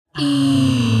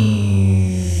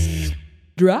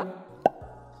Drop.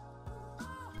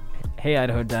 Hey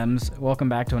Idaho Dems, welcome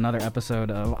back to another episode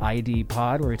of ID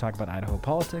Pod, where we talk about Idaho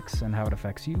politics and how it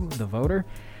affects you, the voter.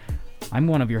 I'm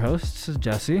one of your hosts,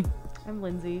 Jesse. I'm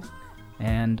Lindsay.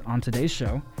 And on today's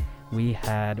show, we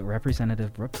had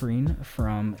Representative Brooke Green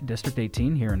from District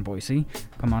 18 here in Boise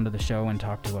come onto the show and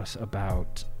talk to us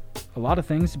about a lot of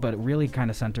things, but really kind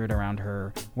of centered around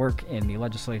her work in the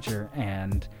legislature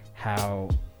and how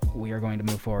we are going to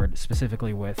move forward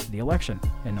specifically with the election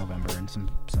in November and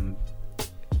some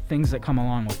things that come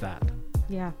along with that.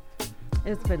 Yeah,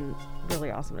 it's been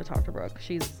really awesome to talk to Brooke.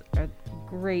 She's a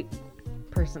great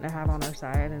person to have on our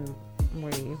side, and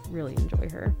we really enjoy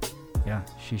her. Yeah,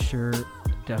 she sure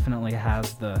definitely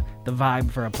has the vibe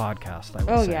for a podcast, I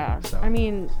would say. Yeah. So. I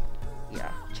mean,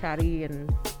 yeah, chatty,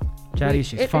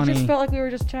 she's funny. It just felt like we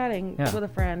were just chatting with a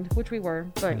friend, which we were,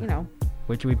 but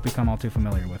which we've become all too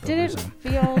familiar with over Zoom.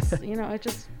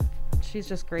 She's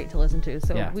just great to listen to.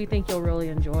 So we think you'll really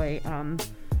enjoy.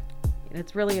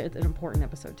 It's an important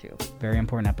episode too. Very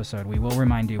important episode. We will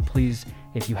remind you, please,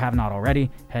 if you have not already,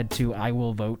 head to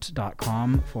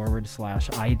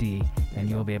iwillvote.com/ID and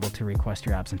you will be able to request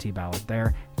your absentee ballot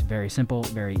there. It's very simple,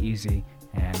 very easy,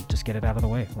 and just get it out of the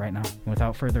way right now.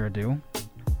 Without further ado,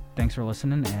 thanks for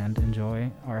listening and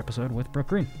enjoy our episode with Brooke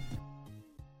Green.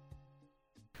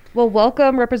 Well,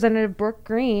 welcome Representative Brooke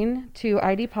Green to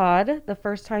ID Pod, the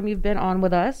first time you've been on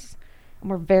with us.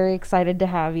 And we're very excited to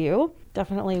have you.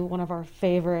 Definitely one of our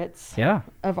favorites. Yeah.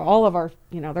 Of all of our,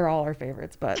 they're all our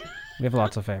favorites, but. We have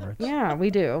lots of favorites. Yeah, we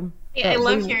do. Yeah, I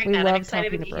love hearing that. I'm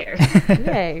excited to be here.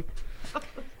 Yay.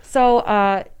 So,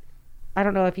 I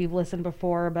don't know if you've listened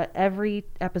before, but every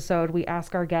episode we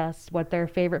ask our guests what their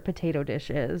favorite potato dish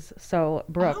is. So,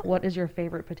 Brooke, what is your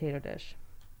favorite potato dish?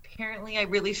 Apparently, I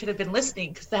really should have been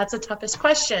listening because that's the toughest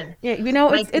question. Yeah,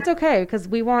 it's okay because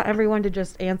we want everyone to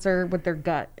just answer with their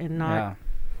gut and not.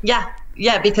 Yeah,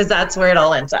 because that's where it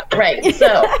all ends up. Right.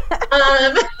 So,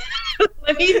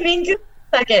 let me think a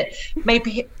second. My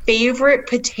favorite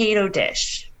potato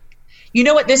dish. You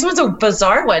know what? This one's a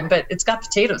bizarre one, but it's got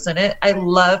potatoes in it. I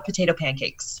love potato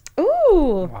pancakes.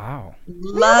 Ooh. Wow.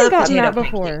 Love potato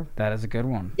pancakes. Before. That is a good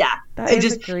one. Yeah. That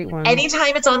is a great one.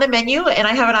 Anytime it's on the menu and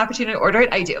I have an opportunity to order it,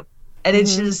 I do. And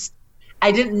it's just,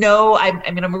 I didn't know,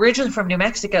 I'm originally from New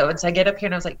Mexico. And so I get up here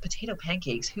and I was like, potato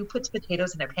pancakes? Who puts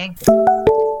potatoes in their pancakes?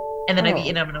 And then I've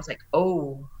eaten them and I was like,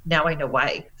 oh, now I know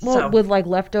why. Well, with like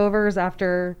leftovers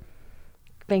after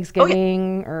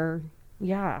Thanksgiving or,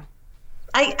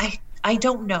 I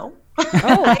don't know.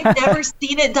 I've never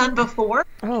seen it done before.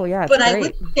 Oh, yeah. But great. I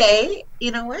would say,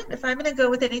 you know what? If I'm going to go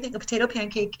with anything, a potato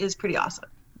pancake is pretty awesome.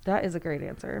 That is a great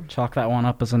answer. Chalk that one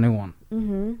up as a new one.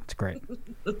 Mm-hmm. It's great.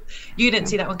 You didn't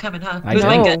see that one coming, huh? I It was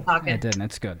didn't. my gut talking. I didn't.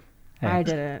 It's good. Hey, I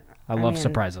didn't. I love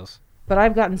surprises. But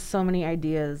I've gotten so many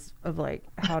ideas of like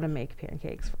how to make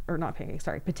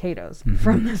potatoes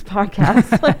from this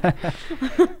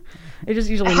podcast. It just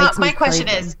usually makes me My question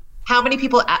crazy. is, how many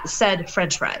people said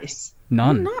French fries?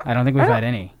 None. I don't think we've had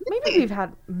any. Maybe we've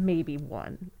had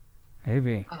one.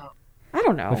 Maybe. Oh. I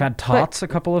don't know. We've had tots a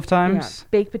couple of times. Yeah,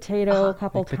 baked potato a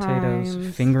couple times.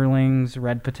 Potatoes, fingerlings,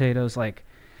 red potatoes, like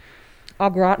au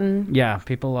gratin. Yeah,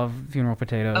 people love funeral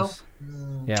potatoes. Oh.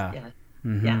 Yeah.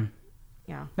 Mm-hmm.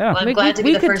 Yeah. Well, I'm glad to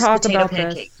be the first potato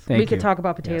pancake. We could talk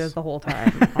about potatoes the whole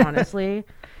time, honestly.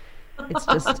 It's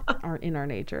just in our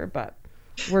nature, but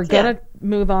we're going to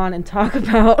move on and talk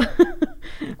about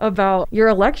about your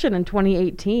election in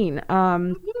 2018.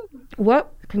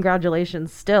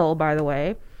 Congratulations still, by the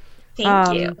way.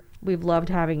 Thank you. We've loved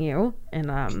having you in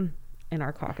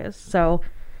our caucus. So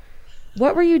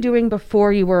what were you doing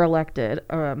before you were elected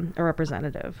a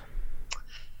representative?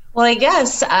 Well, I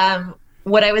guess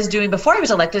what I was doing before I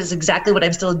was elected is exactly what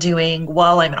I'm still doing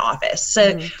while I'm in office.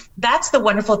 So that's the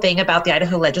wonderful thing about the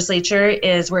Idaho legislature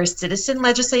is we're a citizen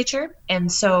legislature.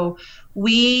 And so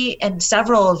we and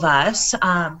several of us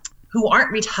who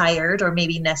aren't retired or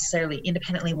maybe necessarily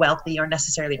independently wealthy or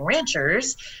necessarily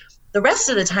ranchers, the rest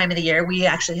of the time of the year, we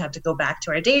actually have to go back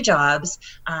to our day jobs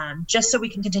just so we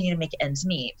can continue to make ends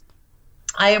meet.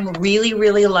 I am really,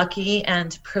 really lucky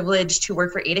and privileged to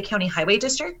work for Ada County Highway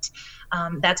District.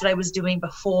 That's what I was doing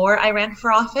before I ran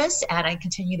for office, and I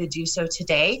continue to do so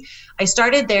today. I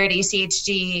started there at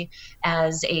ACHD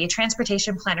as a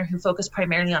transportation planner who focused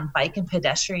primarily on bike and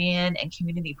pedestrian and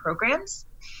community programs.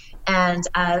 And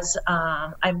as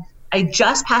I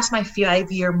just passed my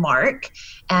 5-year mark,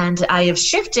 and I have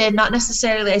shifted, not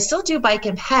necessarily, I still do bike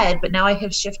and ped, but now I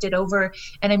have shifted over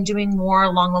and I'm doing more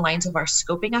along the lines of our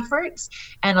scoping efforts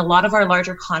and a lot of our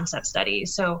larger concept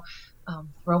studies. So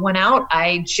throw one out.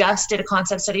 I just did a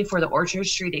concept study for the Orchard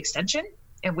Street extension.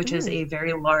 and which is a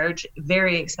very large,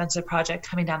 very expensive project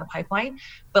coming down the pipeline.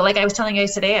 But like I was telling you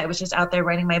guys today, I was just out there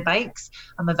riding my bikes.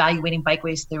 I'm evaluating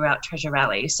bikeways throughout Treasure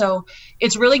Valley. So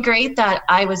it's really great that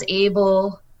I was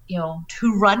able,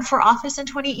 to run for office in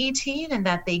 2018 and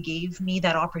that they gave me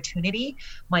that opportunity.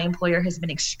 My employer has been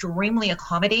extremely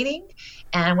accommodating.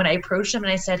 And when I approached them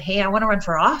and I said, hey, I want to run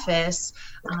for office,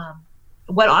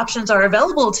 what options are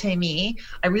available to me?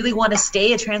 I really want to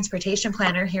stay a transportation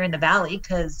planner here in the Valley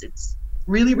because it's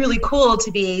really, really cool to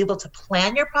be able to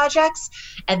plan your projects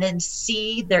and then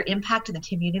see their impact in the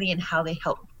community and how they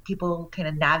help people kind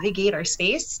of navigate our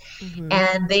space.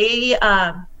 And they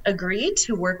agreed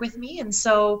to work with me. And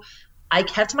so I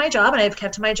kept my job, and I've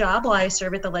kept my job while I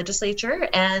serve at the legislature.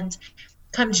 And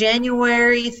come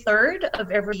January 3rd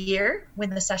of every year, when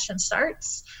the session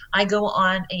starts, I go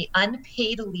on an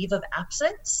unpaid leave of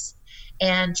absence.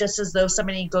 And just as though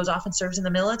somebody goes off and serves in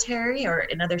the military or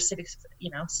in other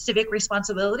civic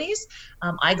responsibilities,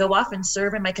 I go off and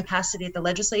serve in my capacity at the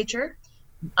legislature.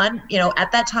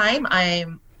 At that time,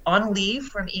 I'm on leave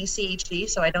from ECHD,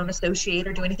 so I don't associate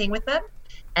or do anything with them.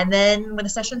 And then when the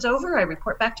session's over, I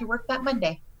report back to work that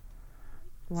Monday.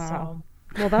 Wow.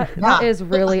 So, well, that is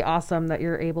really awesome that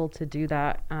you're able to do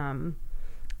that. And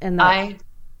that, I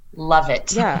love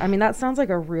it. Yeah. I mean, that sounds like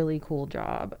a really cool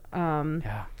job.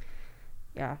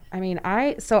 Yeah. I mean,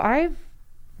 I've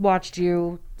watched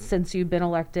you since you've been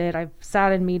elected. I've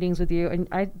sat in meetings with you, and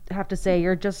I have to say,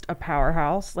 you're just a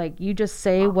powerhouse. Like, you just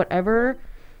say whatever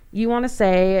you want to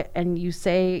say, and you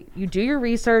do your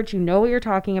research, you know what you're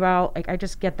talking about. Like, I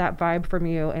just get that vibe from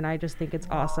you, and I just think it's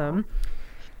awesome.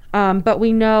 But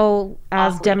we know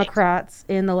as Democrats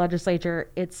in the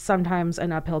legislature, it's sometimes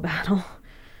an uphill battle,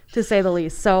 to say the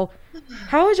least. So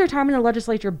how has your time in the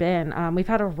legislature been? We've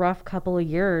had a rough couple of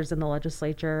years in the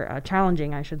legislature,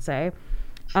 challenging, I should say.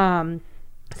 So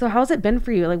how's it been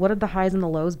for you? Like, what have the highs and the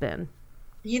lows been?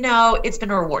 It's been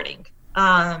rewarding.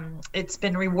 It's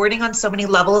been rewarding on so many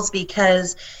levels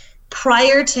because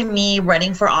prior to me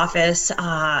running for office,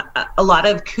 a lot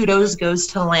of kudos goes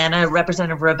to Alana,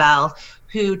 Representative Rebel,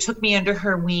 who took me under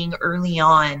her wing early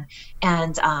on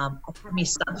and offered me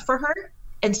subs for her.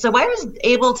 And so I was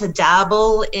able to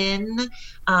dabble in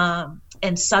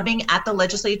and subbing at the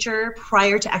legislature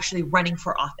prior to actually running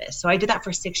for office. So I did that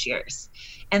for 6 years.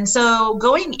 And so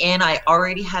going in, I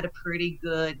already had a pretty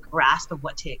good grasp of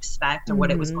what to expect or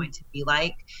what it was going to be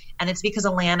like. And it's because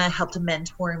Alana helped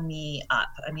mentor me up.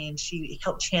 I mean, she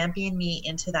helped champion me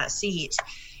into that seat.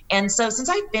 And so since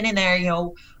I've been in there,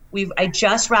 I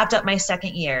just wrapped up my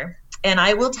second year. And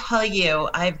I will tell you,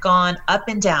 I've gone up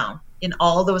and down in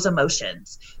all those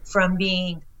emotions, from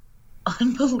being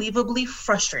unbelievably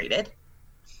frustrated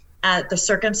at the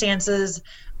circumstances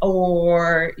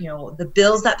or, the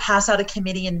bills that pass out of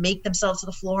committee and make themselves to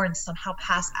the floor and somehow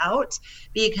pass out,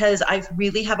 because I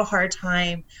really have a hard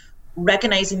time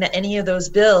recognizing that any of those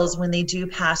bills, when they do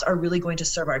pass, are really going to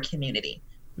serve our community.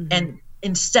 And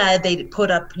instead they put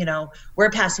up, we're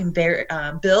passing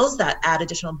bills that add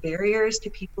additional barriers to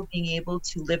people being able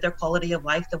to live their quality of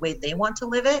life the way they want to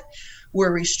live it.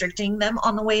 We're restricting them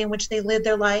on the way in which they live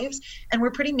their lives, and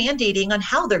we're pretty mandating on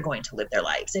how they're going to live their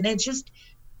lives. And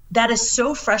that is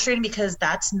so frustrating, because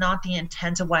that's not the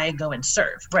intent of why I go and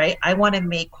serve, right? I want to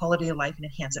make quality of life and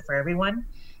enhance it for everyone.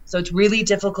 So it's really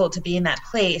difficult to be in that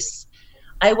place.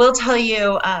 I will tell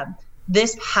you,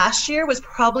 this past year was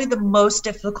probably the most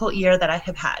difficult year that I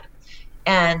have had.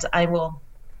 And I will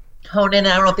hone in,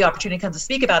 I don't know if the opportunity comes to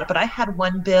speak about it, but I had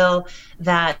one bill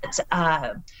that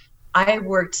I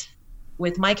worked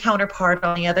with my counterpart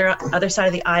on the other side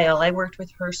of the aisle. I worked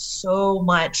with her so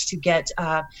much to get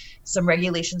some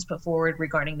regulations put forward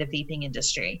regarding the vaping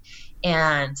industry.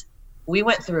 And we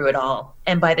went through it all.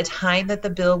 And by the time that the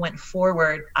bill went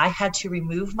forward, I had to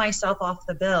remove myself off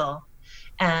the bill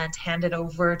and hand it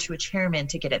over to a chairman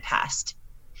to get it passed.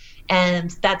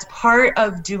 And that's part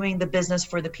of doing the business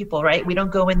for the people, right? We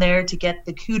don't go in there to get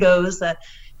the kudos that,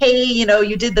 hey,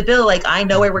 you did the bill. Like, I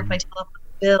know I worked my tail off on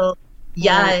the bill.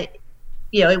 Yeah,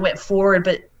 it went forward,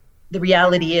 but the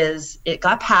reality is it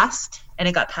got passed, and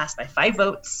it got passed by 5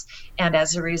 votes. And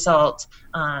as a result,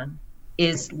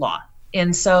 is law.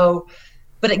 And so,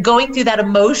 but going through that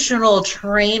emotional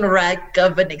train wreck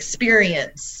of an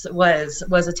experience was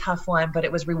a tough one, but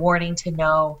it was rewarding to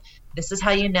know this is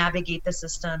how you navigate the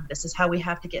system. This is how we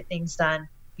have to get things done.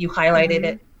 You highlighted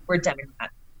it. We're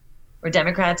Democrats. We're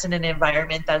Democrats in an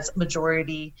environment that's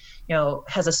majority,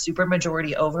 has a super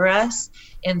majority over us.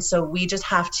 And so we just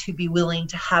have to be willing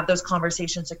to have those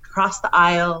conversations across the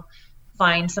aisle,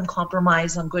 find some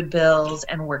compromise on good bills,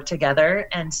 and work together.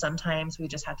 And sometimes we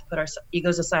just have to put our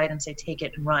egos aside and say, take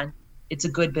it and run. It's a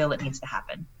good bill. It needs to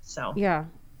happen. So yeah,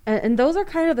 And those are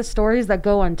kind of the stories that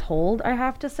go untold, I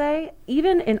have to say.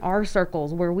 Even in our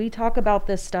circles where we talk about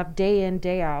this stuff day in,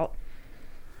 day out,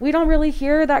 we don't really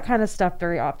hear that kind of stuff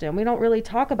very often. We don't really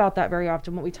talk about that very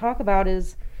often. What we talk about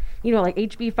is, like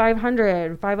HB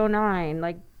 500, 509,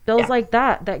 like bills like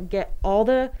that get all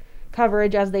the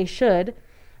coverage as they should.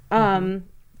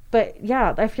 But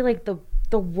yeah, I feel like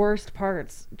the worst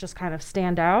parts just kind of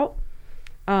stand out.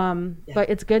 But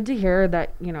it's good to hear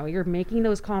that, you're making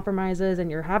those compromises and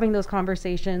you're having those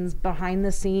conversations behind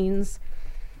the scenes.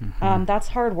 That's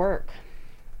hard work.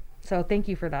 So thank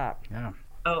you for that. Yeah.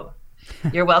 Oh,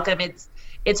 you're welcome.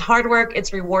 It's hard work.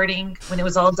 It's rewarding. When it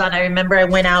was all done, I remember I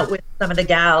went out with some of the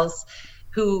gals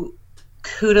who,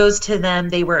 kudos to them.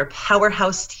 They were a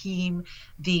powerhouse team.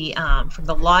 From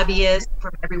the lobbyists,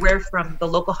 from everywhere, from the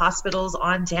local hospitals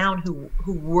on down,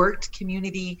 who worked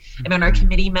community. Our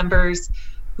committee members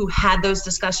who had those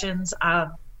discussions.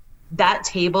 That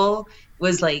table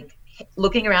was like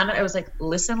looking around, and I was like,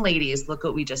 "Listen, ladies, look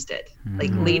what we just did.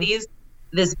 Like, ladies,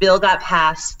 this bill got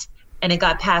passed, and it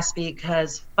got passed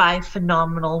because 5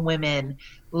 phenomenal women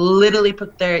literally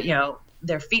put their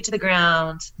feet to the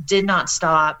ground, did not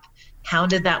stop,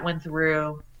 hounded that one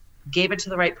through." Gave it to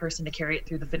the right person to carry it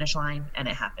through the finish line, and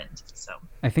it happened. So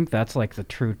I think that's like the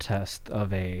true test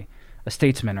of a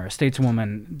statesman or a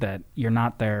stateswoman, that you're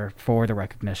not there for the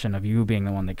recognition of you being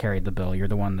the one that carried the bill. You're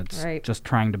the one that's just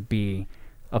trying to be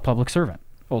a public servant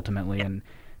ultimately, and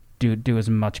do as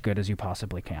much good as you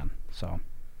possibly can. So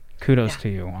kudos to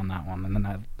you on that one. And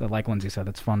then like Lindsay said,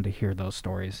 it's fun to hear those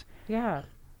stories. Yeah.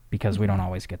 Because we don't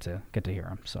always get to hear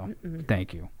them. So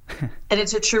thank you. And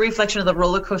it's a true reflection of the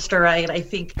roller coaster ride. I'm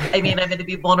going to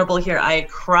be vulnerable here. I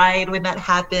cried when that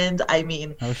happened.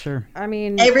 Oh, sure.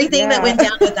 Everything that went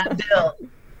down with that bill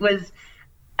was,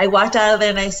 I walked out of there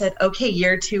and I said, okay,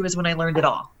 year 2 is when I learned it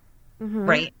all,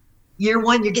 right? Year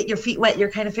 1, you get your feet wet,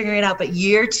 you're kind of figuring it out, but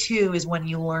year 2 is when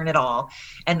you learn it all.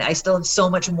 And I still have so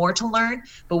much more to learn.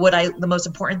 But the most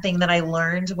important thing that I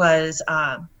learned was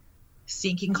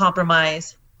seeking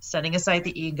compromise, setting aside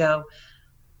the ego,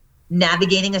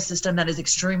 navigating a system that is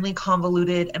extremely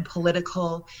convoluted and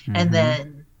political, and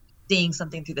then seeing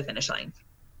something through the finish line.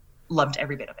 Loved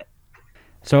every bit of it.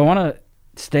 So I want to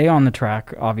stay on the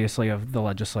track, obviously, of the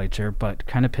legislature, but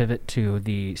kind of pivot to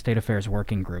the State Affairs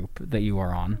Working Group that you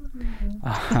are on.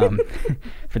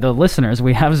 For the listeners,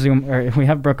 we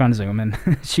have Brooke on Zoom, and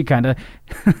she kind of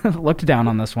looked down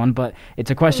on this one, but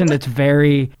it's a question that's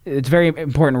very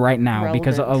important right now,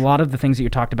 because a lot of the things that you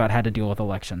talked about had to deal with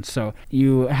elections. So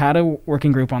you had a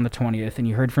working group on the 20th, and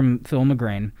you heard from Phil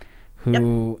McGrain,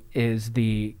 who is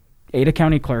the Ada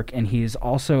County Clerk, and he's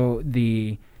also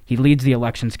he leads the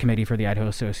elections committee for the Idaho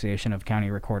Association of County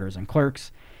Recorders and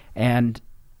Clerks. And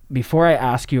before I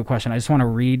ask you a question, I just want to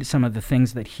read some of the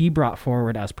things that he brought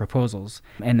forward as proposals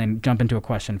and then jump into a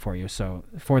question for you. So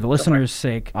for the listeners'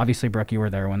 sake, obviously, Brooke, you were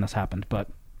there when this happened, but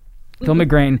Phil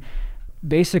McGrain,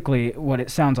 basically what it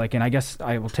sounds like, and I guess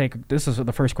I will take, this is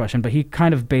the first question, but he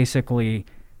kind of basically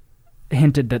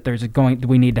hinted that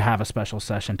we need to have a special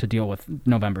session to deal with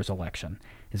November's election.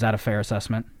 Is that a fair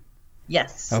assessment?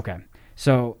 Yes. Okay.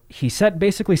 So he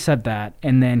basically said that,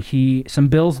 and then some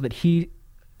bills that he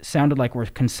sounded like were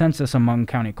consensus among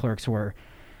county clerks were,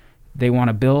 they want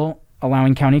a bill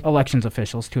allowing county elections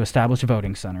officials to establish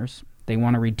voting centers. They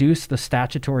want to reduce the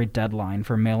statutory deadline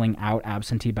for mailing out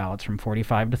absentee ballots from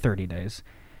 45 to 30 days.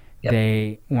 Yep.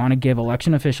 They want to give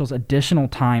election officials additional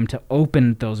time to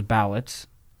open those ballots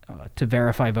to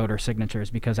verify voter signatures,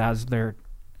 because as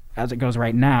it goes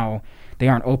right now, they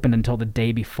aren't opened until the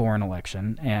day before an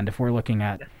election. And if we're looking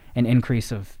at an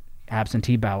increase of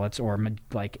absentee ballots, or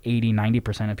like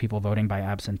 80-90% of people voting by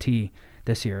absentee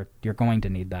this year, you're going to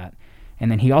need that.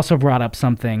 And then he also brought up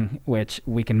something which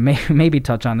we can maybe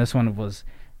touch on. This one was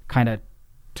kind of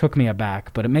took me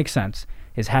aback, but it makes sense,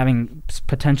 is having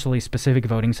potentially specific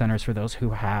voting centers for those who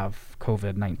have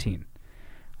COVID-19.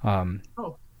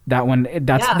 That one,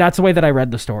 that's the way that I read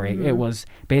the story. It was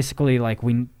basically like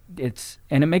and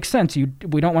it makes sense.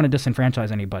 We don't want to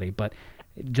disenfranchise anybody, but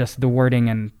just the wording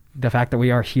and the fact that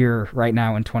we are here right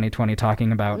now in 2020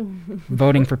 talking about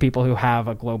voting for people who have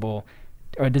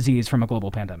a disease from a global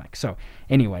pandemic. So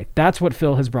anyway, that's what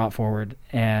Phil has brought forward.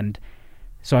 And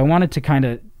so I wanted to kind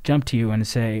of jump to you and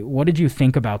say, what did you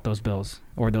think about those bills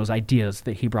or those ideas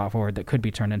that he brought forward that could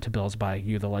be turned into bills by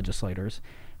you, the legislators?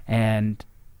 And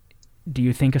do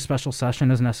you think a special session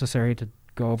is necessary to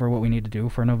go over what we need to do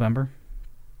for November?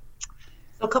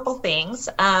 So a couple things.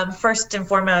 First and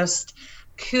foremost,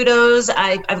 kudos.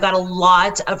 I've got a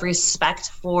lot of respect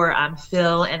for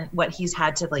Phil and what he's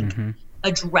had to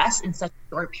address in such a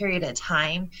short period of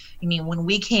time. I mean, when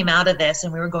we came out of this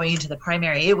and we were going into the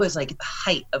primary, it was like the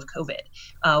height of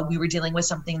COVID. We were dealing with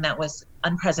something that was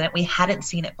unprecedented. We hadn't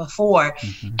seen it before.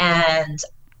 And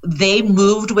they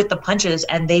moved with the punches,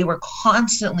 and they were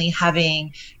constantly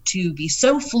having to be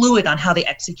so fluid on how they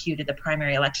executed the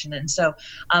primary election. And so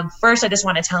first, I just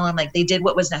want to tell them, like, they did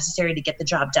what was necessary to get the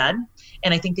job done.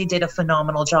 And I think they did a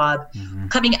phenomenal job.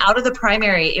 Coming out of the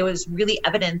primary, it was really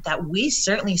evident that we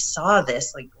certainly saw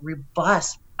this like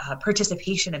robust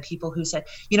participation of people who said,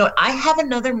 you know, I have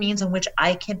another means in which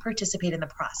I can participate in the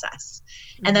process.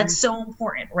 And that's so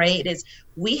important, right? Is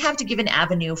we have to give an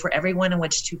avenue for everyone in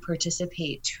which to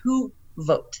participate, to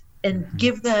vote, and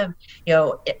give them, you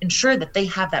know, ensure that they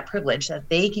have that privilege, that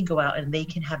they can go out and they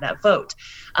can have that vote.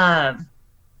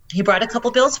 He brought a couple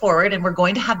bills forward, and we're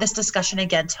going to have this discussion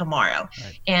again tomorrow.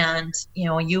 Right. And, you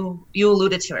know, you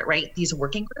alluded to it, right? These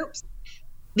working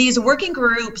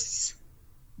groups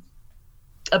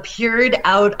appeared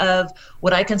out of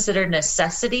what I consider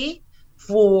necessity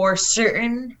for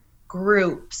certain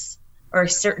groups or a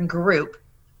certain group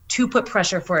to put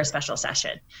pressure for a special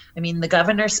session. I mean, the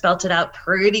governor spelt it out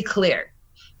pretty clear.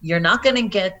 You're not going to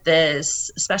get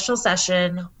this special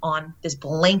session on this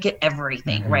blanket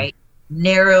everything, right?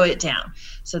 Narrow it down.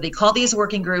 So they call these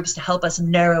working groups to help us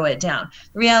narrow it down.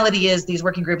 The reality is these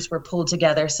working groups were pulled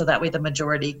together so that way the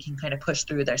majority can kind of push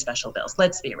through their special bills.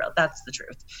 Let's be real. That's the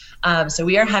truth. So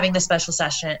we are having the special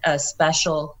session, a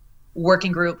special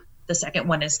working group. The second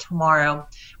one is tomorrow.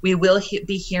 We will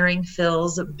be hearing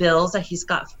Phil's bills that he's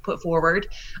got put forward.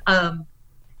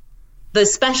 The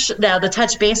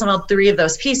touch base on all three of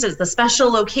those pieces, the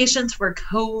special locations for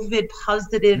COVID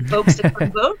positive folks to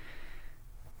come vote.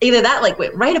 Either that like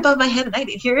went right above my head and I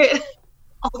didn't hear it.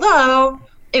 Although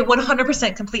it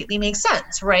 100% completely makes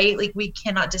sense, right? Like we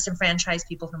cannot disenfranchise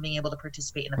people from being able to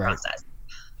participate in the process.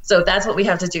 So that's what we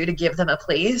have to do to give them a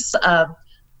place. I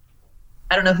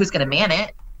don't know who's going to man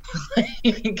it.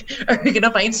 Are we going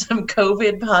to find some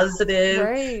COVID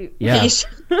positive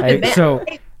patient?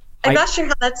 I'm not sure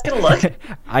how that's going to look.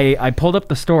 I pulled up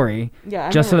the story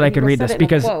just so that I could read this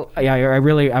because I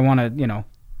want to, you know,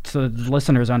 so the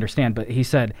listeners understand, but he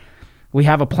said, we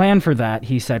have a plan for that,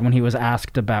 he said, when he was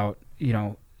asked about, you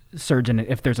know,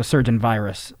 if there's a surge in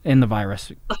the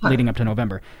virus leading up to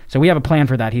November. So we have a plan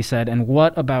for that, he said. And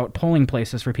what about polling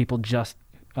places for people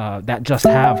that just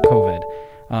have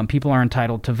COVID? People are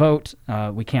entitled to vote.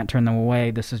 We can't turn them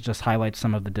away. This just highlights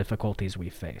some of the difficulties we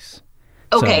face.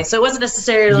 Okay, so it wasn't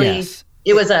necessarily,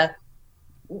 it was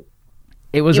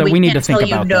we need to think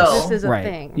about this. This is a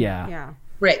thing. Yeah.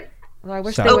 Right. Well, I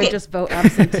wish they would just vote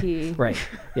absentee. Right.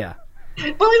 Yeah.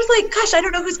 Well, I was like, gosh, I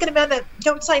don't know who's going to man that.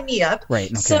 Don't sign me up.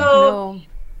 Right. Okay. So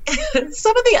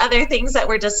some of the other things that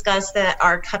were discussed that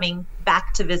are coming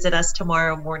back to visit us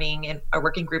tomorrow morning, and our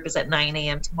working group is at 9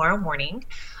 a.m. tomorrow morning.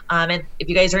 And if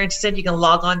you guys are interested, you can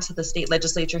log on to the state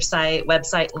legislature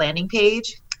website landing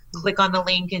page, click on the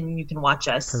link, and you can watch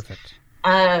us. Perfect.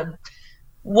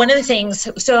 One of the things,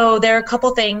 so there are a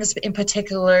couple things in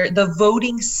particular, the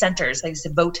voting centers, like the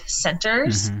vote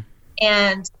centers.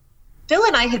 And Phil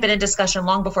and I had been in discussion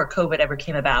long before COVID ever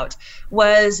came about,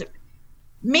 was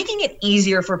making it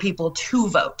easier for people to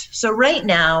vote. So right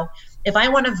now, if I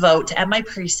want to vote at my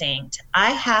precinct,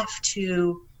 I have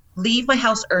to leave my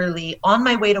house early, on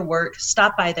my way to work,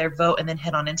 stop by there, vote, and then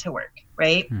head on into work,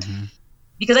 right?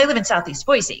 Because I live in Southeast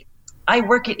Boise. I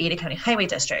work at Ada County Highway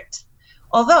District.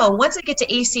 Although, once I get to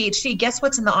ACHD, guess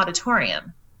what's in the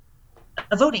auditorium?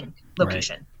 A voting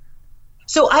location. Right.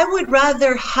 So I would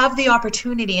rather have the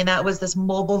opportunity, and that was this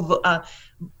mobile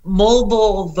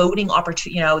voting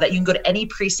opportunity, you know, that you can go to any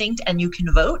precinct and you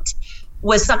can vote,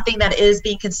 was something that is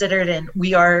being considered, and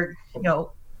we are, you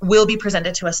know, will be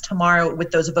presented to us tomorrow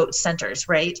with those vote centers,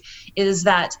 right? Is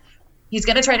that he's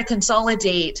going to try to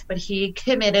consolidate, but he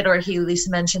committed, or he at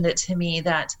least mentioned it to me,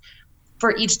 that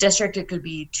for each district, it could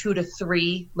be 2 to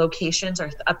 3 locations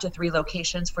or up to 3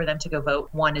 locations for them to go vote.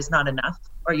 One is not enough,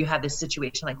 or you have this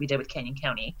situation like we did with Canyon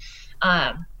County.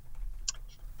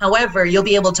 However, you'll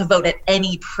be able to vote at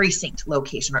any precinct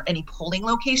location or any polling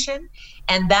location.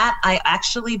 And that I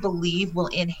actually believe will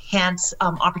enhance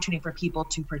opportunity for people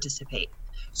to participate.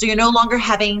 So you're no longer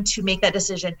having to make that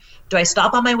decision. Do I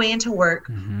stop on my way into work?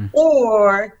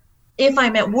 Or if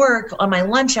I'm at work on my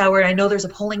lunch hour, I know there's a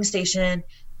polling station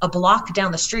a block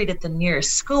down the street at the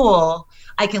nearest school,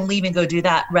 I can leave and go do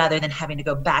that rather than having to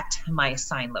go back to my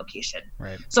assigned location.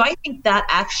 Right. So I think that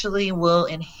actually will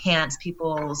enhance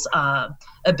people's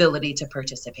ability to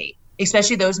participate,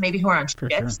 especially those maybe who are on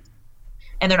shifts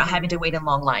and they're not having to wait in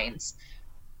long lines.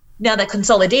 Now, the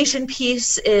consolidation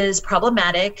piece is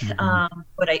problematic, Mm-hmm.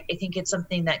 but I think it's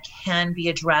something that can be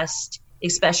addressed,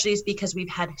 especially because we've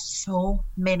had so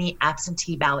many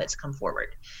absentee ballots come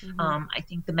forward. Mm-hmm. I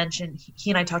think the mention, he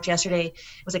and I talked yesterday,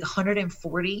 it was like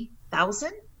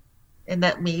 140,000, and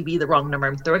that may be the wrong number.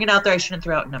 I'm throwing it out there. I shouldn't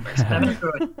throw out numbers, but I'm going to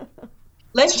throw it.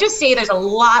 Let's just say there's a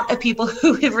lot of people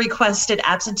who have requested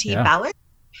absentee ballots.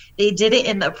 They did it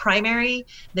in the primary.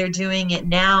 They're doing it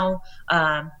now.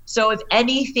 So if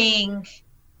anything,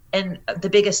 and the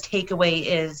biggest takeaway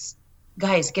is,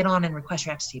 guys, get on and request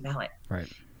your absentee ballot. Right.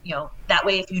 That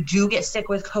way, if you do get sick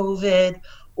with COVID,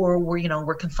 or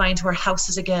we're confined to our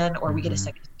houses again, or we get a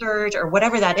second surge, or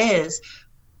whatever that is,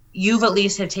 you've at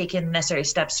least have taken necessary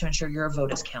steps to ensure your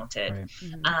vote is counted. Right.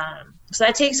 Mm-hmm. So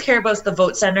that takes care of both the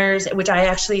vote centers, which I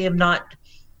actually am not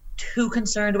too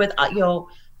concerned with.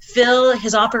 Phil,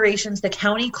 his operations, the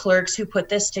county clerks who put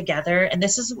this together, and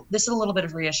this is a little bit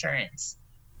of reassurance,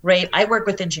 right? I work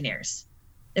with engineers.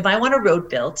 If I want a road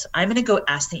built, I'm going to go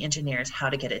ask the engineers how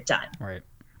to get it done. Right.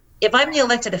 If I'm the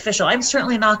elected official, I'm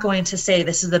certainly not going to say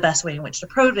this is the best way in which to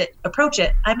approach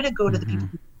it. I'm going to go to the people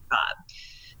who do the job.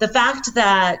 The fact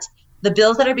that the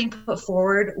bills that are being put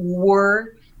forward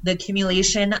were the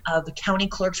accumulation of the county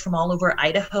clerks from all over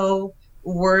Idaho,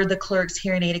 were the clerks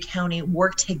here in Ada County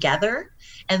work together,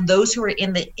 and those who are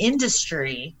in the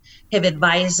industry have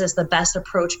advised us the best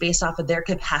approach based off of their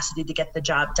capacity to get the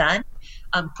job done,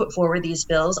 put forward these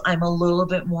bills, I'm a little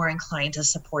bit more inclined to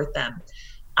support them.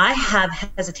 I have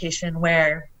hesitation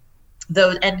where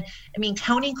those, and I mean,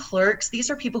 county clerks,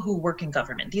 these are people who work in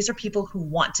government. These are people who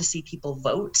want to see people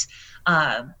vote.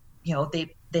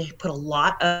 They put a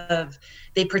lot of,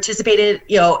 they participated,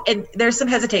 and there's some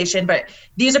hesitation, but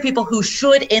these are people who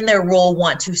should in their role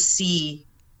want to see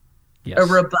a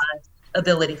robust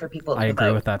ability for people to vote. I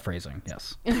agree with that phrasing,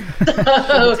 yes.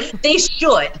 So they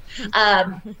should.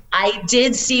 I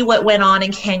did see what went on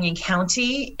in Canyon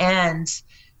County, and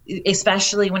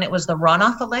especially when it was the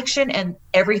runoff election, and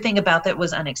everything about that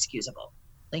was unexcusable.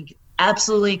 Like,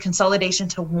 absolutely, consolidation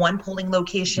to one polling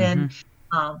location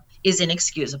is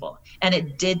inexcusable, and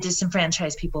it did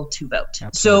disenfranchise people to vote.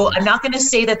 Absolutely. So I'm not going to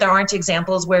say that there aren't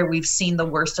examples where we've seen the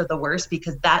worst of the worst,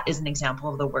 because that is an example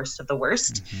of the worst of the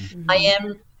worst. I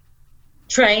am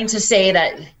trying to say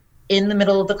that in the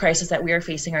middle of the crisis that we are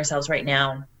facing ourselves right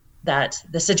now, that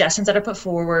the suggestions that are put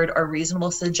forward are reasonable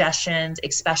suggestions,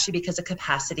 especially because of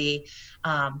capacity.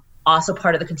 Also,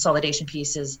 part of the consolidation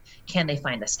piece is, can they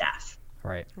find the staff?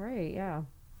 Right, yeah.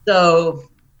 So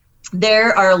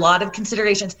there are a lot of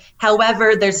considerations.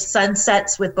 However, there's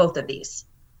sunsets with both of these.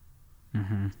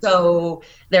 So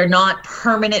they're not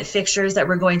permanent fixtures that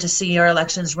we're going to see our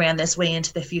elections ran this way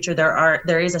into the future.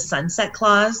 There is a sunset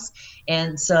clause.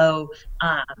 And so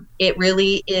it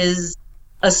really is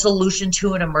a solution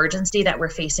to an emergency that we're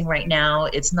facing right now.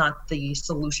 It's not the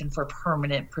solution for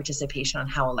permanent participation on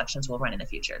how elections will run in the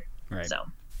future. Right. So,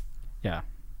 yeah.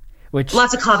 Which,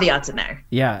 lots of caveats in there.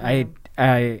 Yeah,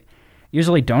 I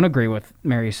usually don't agree with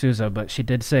Mary Souza, but she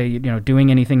did say,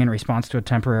 doing anything in response to a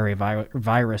temporary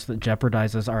virus that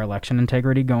jeopardizes our election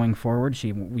integrity going forward,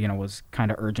 she, was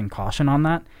kind of urging caution on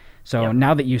that. So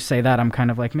now that you say that, I'm kind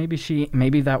of like,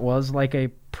 maybe that was like a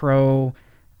pro,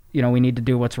 we need to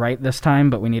do what's right this time,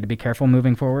 but we need to be careful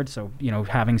moving forward. So,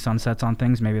 having sunsets on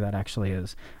things, maybe that actually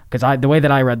is. Because the way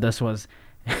that I read this was,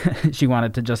 she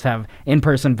wanted to just have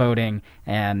in-person voting,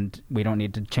 and we don't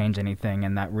need to change anything,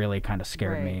 and that really kind of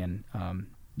scared me, and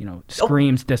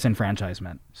screams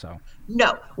disenfranchisement. So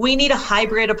no, we need a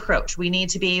hybrid approach. We need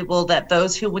to be able that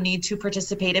those who will need to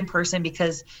participate in person,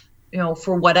 because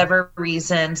for whatever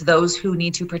reasons, those who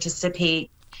need to participate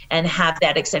and have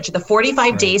that extension, the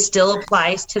 45 days still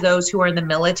applies to those who are in the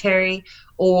military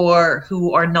or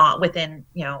who are not within,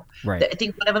 I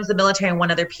think one of them's the military and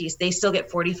one other piece, they still get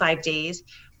 45 days.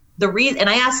 The reason, and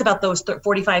I asked about those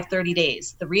 45, 30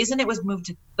 days. The reason it was moved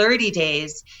to 30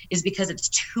 days is because it's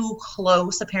too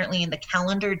close, apparently, in the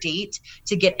calendar date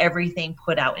to get everything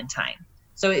put out in time.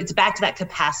 So it's back to that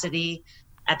capacity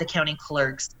at the county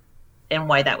clerks and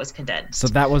why that was condensed. So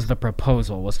that was the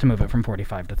proposal, was to move it from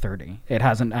 45 to 30. It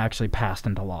hasn't actually passed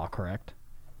into law, correct?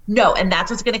 No, and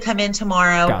that's what's going to come in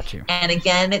tomorrow. Got you. And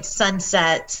again, it's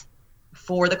sunset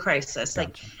for the crisis.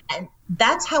 Gotcha. And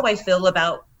that's how I feel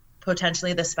about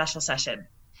potentially the special session.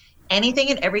 Anything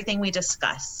and everything we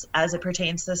discuss as it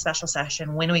pertains to the special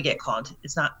session, when we get called,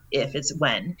 it's not if, it's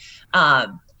when,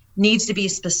 needs to be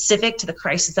specific to the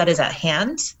crisis that is at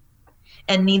hand,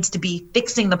 and needs to be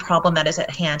fixing the problem that is at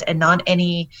hand, and not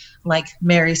any, like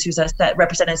Mary Souza said,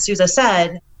 Representative Souza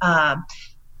said,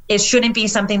 it shouldn't be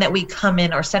something that we come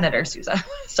in, or Senator Souza,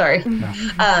 sorry. No.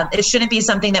 It shouldn't be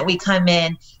something that we come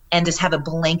in and just have a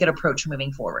blanket approach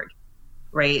moving forward,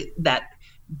 right? That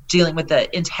dealing with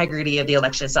the integrity of the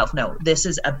election itself. No, this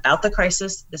is about the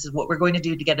crisis. This is what we're going to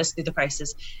do to get us through the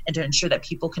crisis and to ensure that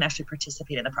people can actually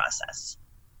participate in the process.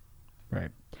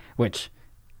 Right. Which,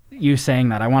 you saying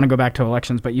that, I want to go back to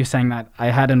elections, but you saying that, I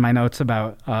had in my notes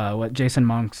about what Jason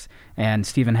Monks and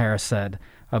Stephen Harris said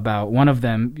about one of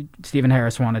them. Stephen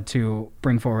Harris wanted to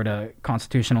bring forward a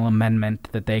constitutional amendment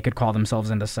that they could call themselves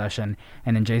into session,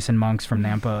 and then Jason Monks from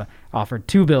Nampa offered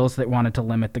 2 bills that wanted to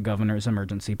limit the governor's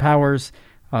emergency powers.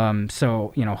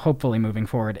 So, hopefully moving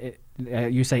forward,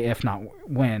 you say if not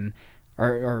when,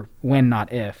 or when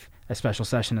not if a special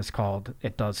session is called,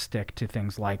 it does stick to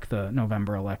things like the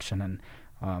November election.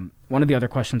 And one of the other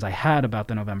questions I had about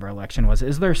the November election was,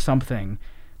 is there something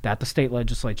that the state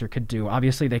legislature could do?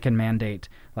 Obviously, they can mandate,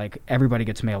 like, everybody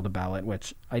gets mailed a ballot,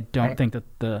 which I don't think that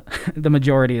the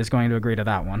majority is going to agree to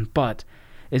that one. But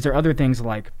is there other things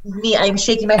like... Me, I'm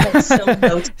shaking my head so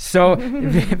no. So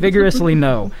vigorously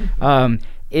no.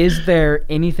 Is there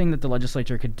anything that the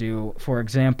legislature could do, for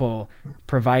example,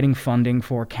 providing funding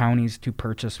for counties to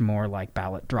purchase more like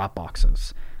ballot drop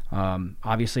boxes?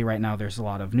 Obviously, right now there's a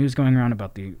lot of news going around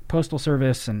about the Postal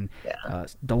Service and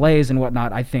delays and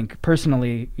whatnot. I think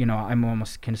personally, I'm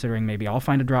almost considering maybe I'll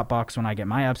find a drop box when I get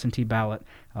my absentee ballot,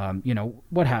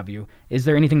 what have you. Is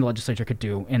there anything the legislature could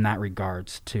do in that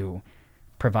regards to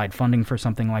provide funding for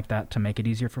something like that to make it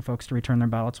easier for folks to return their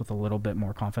ballots with a little bit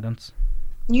more confidence?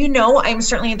 I'm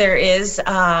certainly there is,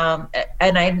 and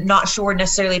I'm not sure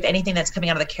necessarily if anything that's coming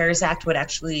out of the CARES Act would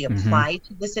actually apply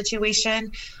to the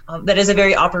situation. That is a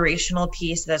very operational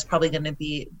piece that's probably going to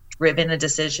be driven a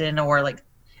decision or like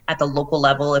at the local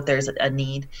level if there's a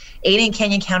need. Ada and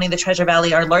Canyon County, the Treasure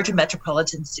Valley, our larger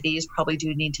metropolitan cities probably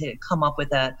do need to come up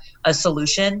with a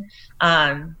solution.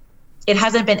 It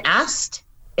hasn't been asked.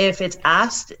 If it's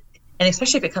asked, and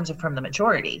especially if it comes from the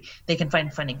majority, they can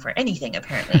find funding for anything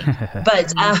apparently.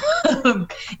 But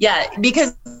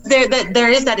because there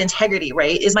is that integrity,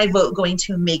 right? Is my vote going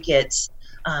to make it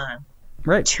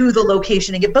right to the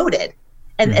location and get voted?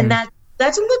 And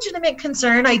that's a legitimate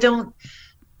concern.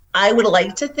 I would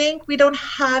like to think we don't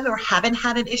have or haven't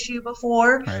had an issue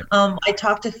before. Right. I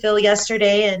talked to Phil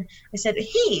yesterday and I said,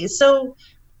 hey, so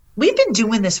we've been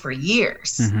doing this for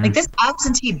years. Like this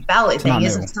absentee ballot thing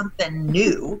isn't something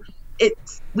new.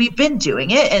 We've been doing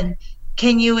it, and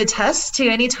can you attest to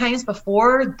any times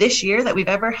before this year that we've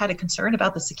ever had a concern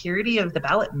about the security of the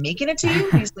ballot making it to you?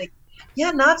 And he's like, yeah,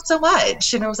 not so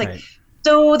much. And I was like,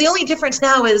 so the only difference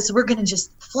now is we're going to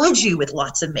just flood you with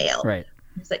lots of mail. Right.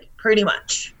 It's like pretty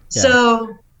much. Yeah.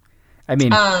 So I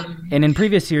mean, and in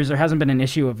previous years, there hasn't been an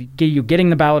issue of you getting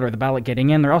the ballot or the ballot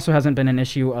getting in. There also hasn't been an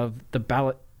issue of the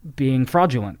ballot being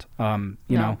fraudulent.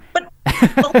 Know. But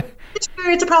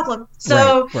it's a problem.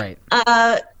 So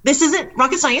this isn't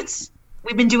rocket science.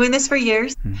 We've been doing this for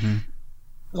years.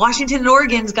 Washington and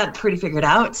Oregon's got it pretty figured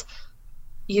out.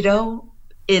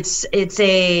 It's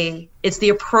the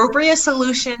appropriate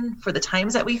solution for the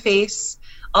times that we face.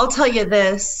 I'll tell you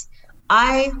this.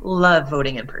 I love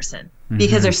voting in person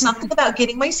because there's something about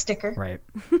getting my sticker,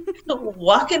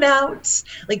 walking out.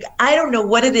 Like, I don't know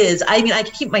what it is. I mean, I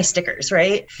keep my stickers,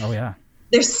 right? Oh, yeah.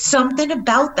 There's something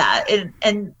about that.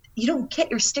 And you don't get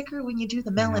your sticker when you do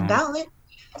the mail-in ballot.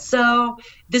 So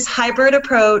this hybrid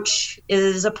approach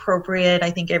is appropriate. I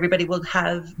think everybody will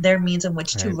have their means in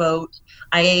which to vote.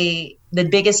 The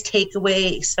biggest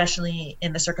takeaway, especially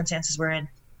in the circumstances we're in,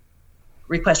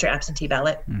 request your absentee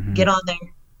ballot. Get on there.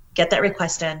 Get that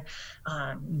request in,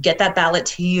 get that ballot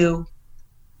to you.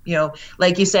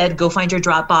 Like you said, go find your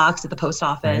drop box at the post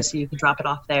office. You can drop it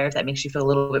off there if that makes you feel a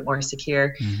little bit more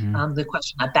secure. The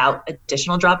question about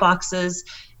additional drop boxes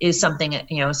is something,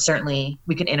 certainly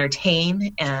we can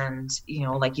entertain. And,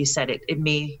 like you said, it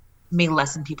may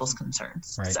lessen people's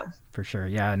concerns. Right, so. For sure.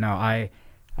 Yeah, no, I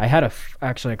had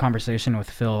actually a conversation with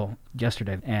Phil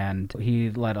yesterday, and he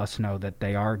let us know that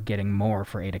they are getting more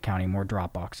for Ada County, more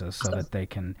drop boxes, so that they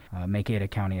can make Ada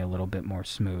County a little bit more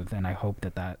smooth. And I hope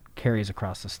that carries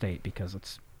across the state because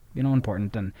it's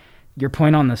important. And your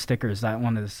point on the stickers, that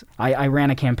one is, I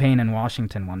ran a campaign in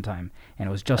Washington one time, and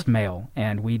it was just mail,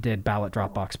 and we did ballot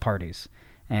drop box parties.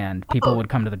 And people would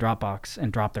come to the drop box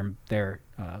and drop their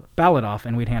ballot off,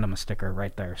 and we'd hand them a sticker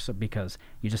right there. So because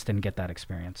you just didn't get that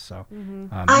experience, so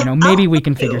maybe we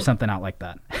can figure something out like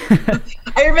that.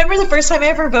 I remember the first time I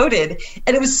ever voted,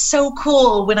 and it was so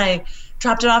cool when I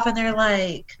dropped it off, and they're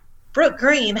like, "Brooke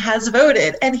Green has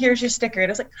voted, and here's your sticker." And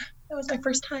I was like, "That was my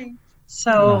first time."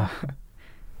 So,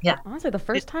 yeah. Honestly, the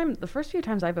first few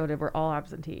times I voted were all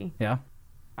absentee. Yeah.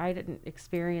 I didn't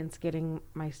experience getting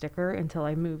my sticker until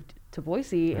I moved to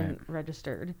Boise and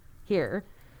registered here.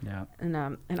 Yeah. And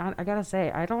I gotta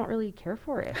say, I don't really care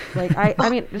for it. Like I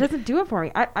mean, it doesn't do it for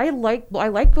me. I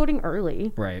like voting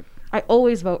early. Right. I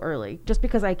always vote early just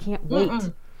because I can't wait.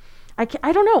 Mm-mm.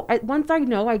 I don't know. Once I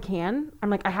know I can, I'm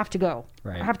like, I have to go.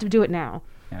 Right. I have to do it now.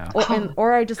 Yeah.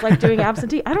 Or I just like doing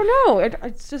absentee. I don't know.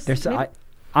 It's just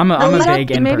I'm a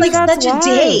big in maybe person. that's such a why.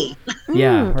 day.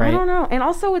 Yeah, right. I don't know. And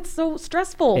also, it's so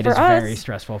stressful It for is us. very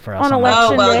stressful for us on on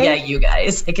election Oh, well, day. yeah, you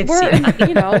guys. I can see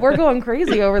We're that. we're going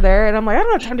crazy over there, and I'm like, I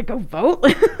don't have time to go vote.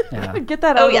 Yeah. Get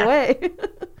that out of the way.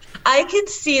 I can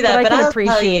see But that, I but can I'll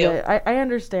appreciate tell you. it. I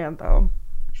understand though.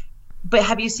 But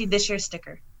have you seen this year's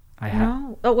sticker? I have.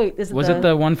 No. Oh wait, is it Was it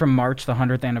the one from March, the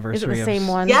 100th anniversary same of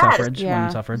one? Yes. suffrage, Yeah.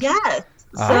 women's suffrage? Yes.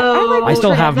 I So I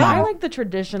still have I mine. like the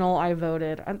traditional. I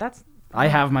voted. And that's. I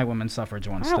have my women's suffrage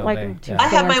one I don't still. like them too. I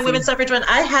have my fancy. women's suffrage one.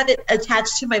 I had it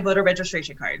attached to my voter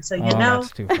registration card. So, you know,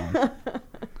 that's too fun.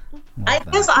 I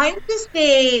Love guess that. I'm just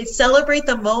a celebrate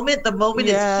the moment. The moment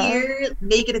Yeah. is here.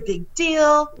 Make it a big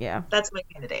deal. Yeah, That's my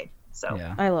candidate. So,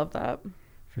 Yeah, I love that.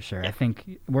 for sure. I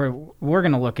think we're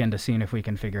gonna look into seeing if we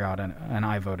can figure out an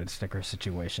I voted sticker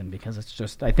situation, because it's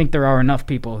just, I think there are enough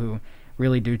people who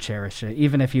really do cherish it,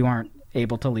 even if you aren't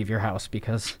able to leave your house,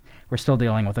 because we're still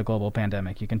dealing with a global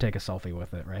pandemic. You can take a selfie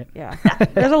with it, right? Yeah,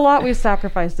 there's a lot we've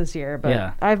sacrificed this year, but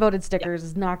Yeah. I voted stickers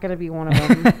is not going to be one of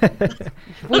them.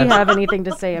 If we have anything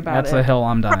to say about That's it. a hill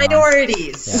I'm dying on.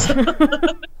 priorities.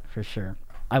 Yeah. For sure.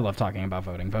 I love talking about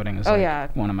voting. Voting is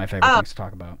one of my favorite things to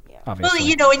talk about. Yeah. Obviously. Well,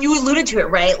 you know, and you alluded to it,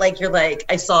 right? Like, you're like,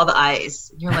 I saw the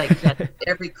eyes. You're like, yeah,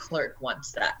 every clerk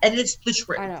wants that. And it's the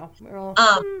truth. I know. We're all,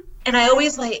 And I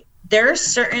always like, there are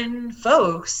certain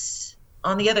folks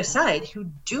on the other side who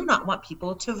do not want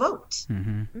people to vote,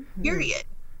 period.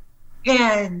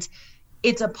 And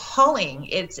it's appalling.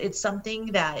 It's something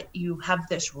that you have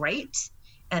this right,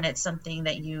 and it's something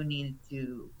that you need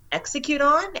to execute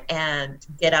on and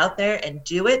get out there and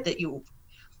do it,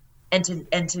 and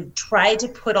to try to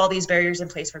put all these barriers in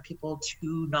place for people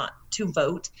to not to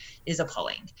vote is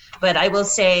appalling. But I will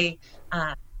say,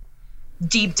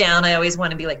 deep down, I always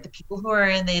want to be like the people who are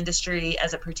in the industry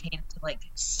as it pertains to like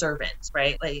servants,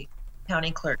 right? Like county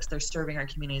clerks, they're serving our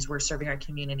communities. We're serving our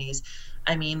communities.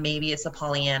 I mean, maybe it's a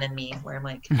Pollyanna in me where I'm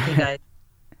like, hey guys,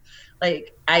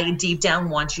 like I deep down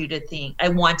want to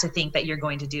think that you're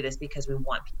going to do this because we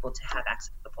want people to have access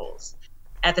to the polls.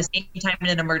 At the same time, in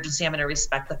an emergency, I'm going to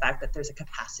respect the fact that there's a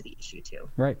capacity issue too.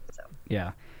 Right. So.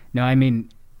 Yeah. No, I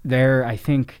mean, I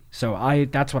think, so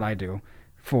that's what I do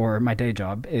for my day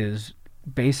job, is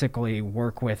basically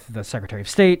work with the Secretary of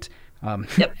State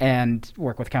and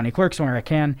work with county clerks where I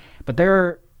can. But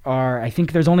I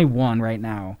think there's only one right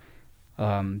now.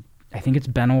 I think it's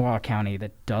Benoit County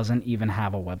that doesn't even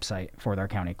have a website for their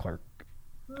county clerk.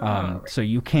 So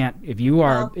you can't, if you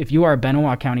are a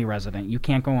Benoit County resident, you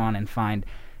can't go on and find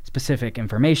specific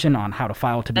information on how to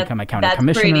file to become a county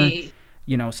commissioner.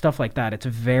 You know, stuff like that. It's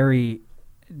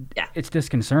it's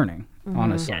disconcerting,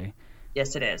 honestly. Yeah.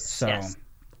 Yes, it is. So, yes.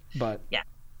 But yeah,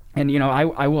 and you know,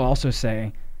 I will also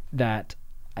say that,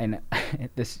 and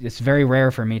it's very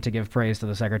rare for me to give praise to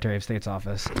the Secretary of State's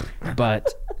office,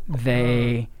 but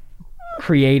they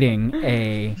creating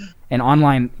an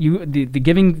online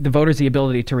giving the voters the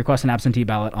ability to request an absentee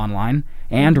ballot online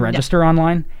and register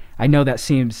online. I know that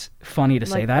seems funny to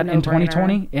say that in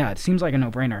 2020. Yeah, it seems like a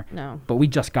no-brainer. No. But we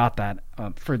just got that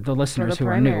for the listeners who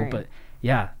primary. are new. But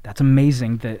yeah, that's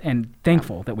amazing and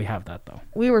thankful that we have that, though.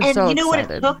 We were and so you know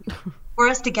excited. what it took for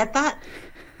us to get that?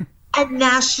 A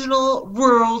national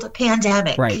world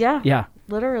pandemic. Right. Yeah.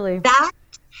 Literally. That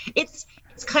it's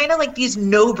kind of like these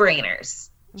no-brainers.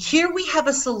 Here we have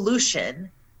a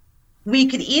solution. We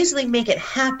could easily make it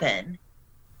happen.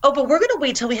 Oh, but we're going to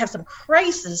wait till we have some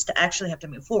crisis to actually have to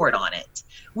move forward on it,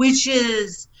 which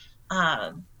is,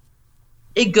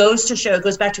 it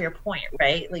goes back to your point,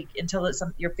 right? Like until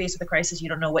you're faced with a crisis, you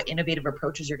don't know what innovative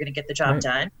approaches you're going to get the job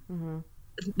done. Mm-hmm.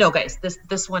 No, guys,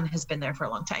 this one has been there for a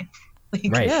long time. Like,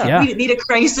 right. Yeah. We need a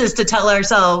crisis to tell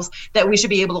ourselves that we should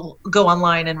be able to go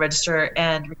online and register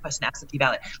and request an absentee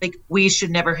ballot. Like we should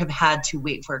never have had to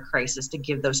wait for a crisis to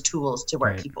give those tools to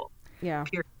our people. Yeah.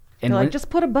 Period. And like, just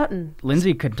put a button.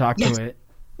 Lindsay could talk to it,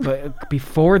 but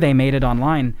before they made it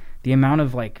online, the amount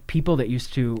of like people that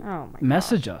used to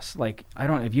message us, like I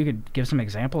don't know if you could give some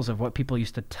examples of what people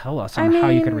used to tell us on how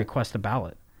you could request a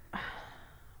ballot.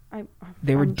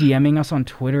 They were DMing us on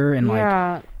Twitter and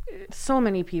like so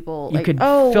many people. You could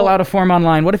fill out a form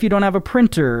online. What if you don't have a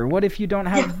printer? What if you don't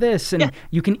have this? And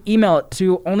you can email it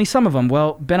to only some of them.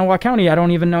 Well, Benoit County, I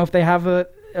don't even know if they have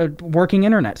working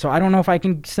internet, so I don't know if I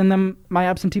can send them my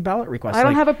absentee ballot request. I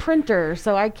don't have a printer,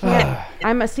 so I can't.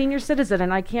 I'm a senior citizen,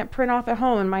 and I can't print off at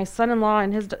home. And my son-in-law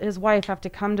and his wife have to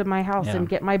come to my house and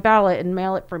get my ballot and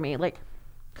mail it for me. Like,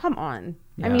 come on.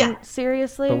 I mean,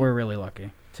 seriously. But we're really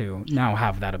lucky to now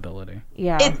have that ability.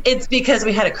 Yeah. It's because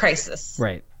we had a crisis.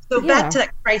 Right. So back to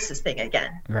that crisis thing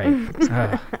again. Right.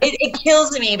 It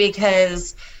kills me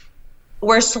because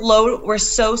we're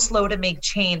so slow to make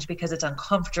change because it's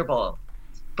uncomfortable.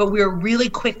 But we're really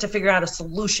quick to figure out a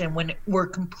solution when we're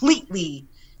completely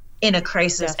in a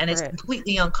crisis and it's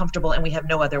completely uncomfortable and we have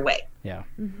no other way. Yeah.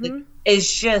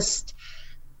 It's just,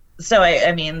 so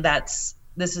I mean, this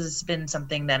has been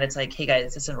something that it's like, hey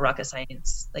guys, this isn't rocket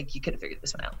science. Like, you could have figured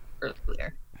this one out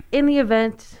earlier. In the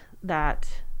event that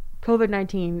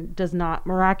COVID-19 does not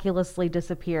miraculously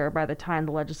disappear by the time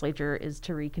the legislature is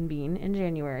to reconvene in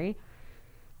January,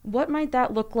 what might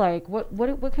that look like?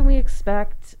 What can we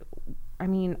expect? I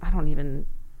mean, I don't even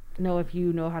know if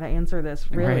you know how to answer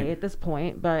this really at this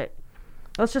point, but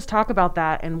let's just talk about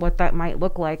that and what that might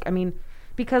look like. I mean,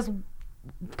 because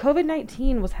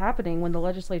COVID-19 was happening when the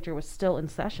legislature was still in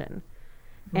session.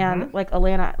 And like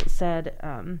Alana said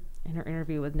in her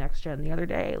interview with Next Gen the other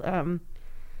day,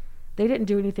 they didn't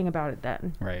do anything about it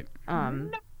then. Right.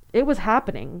 It was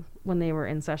happening when they were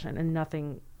in session and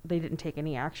they didn't take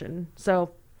any action.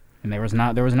 So. And there was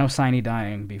no signee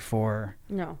dying before.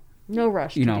 No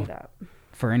rush to do that.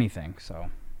 For anything, so.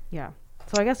 Yeah.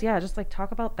 So I guess, just like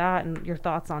talk about that and your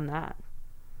thoughts on that.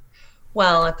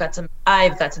 Well, I've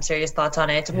got some serious thoughts on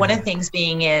it. Yeah. One of the things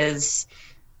being is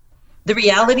the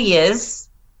reality is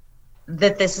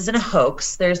that this isn't a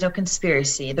hoax. There's no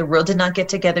conspiracy. The world did not get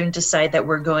together and decide that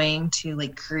we're going to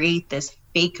like create this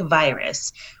fake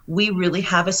virus. We really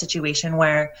have a situation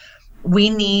where we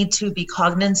need to be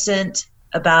cognizant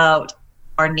about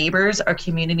our neighbors, our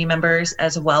community members,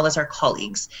 as well as our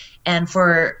colleagues. And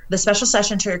for the special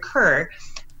session to occur,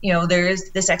 there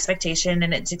is this expectation,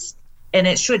 and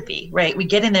it should be, right? We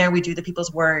get in there, we do the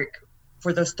people's work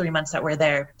for those 3 months that we're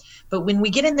there. But when we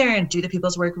get in there and do the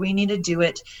people's work, we need to do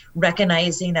it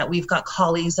recognizing that we've got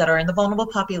colleagues that are in the vulnerable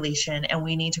population, and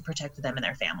we need to protect them and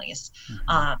their families.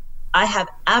 I have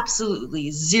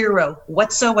absolutely zero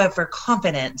whatsoever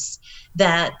confidence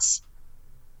that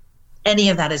any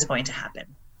of that is going to happen.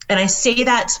 And I say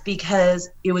that because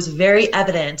it was very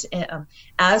evident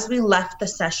as we left the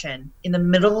session in the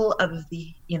middle of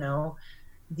the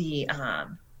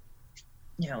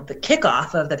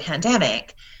kickoff of the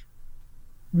pandemic,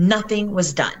 nothing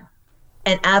was done.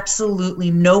 And absolutely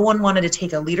no one wanted to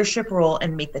take a leadership role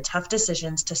and make the tough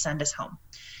decisions to send us home.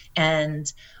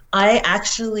 And I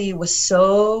actually was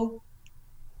so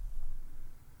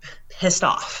pissed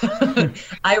off.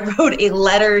 I wrote a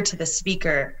letter to the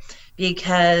speaker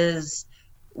because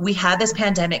we had this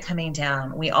pandemic coming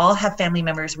down. We all have family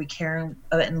members we care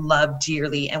and love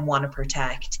dearly and want to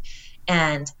protect.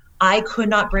 And I could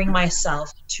not bring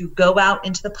myself to go out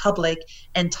into the public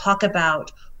and talk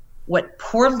about what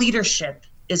poor leadership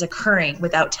is occurring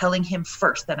without telling him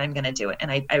first that I'm going to do it.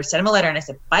 And I sent him a letter and I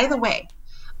said, by the way,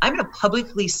 I'm going to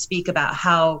publicly speak about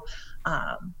how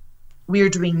we are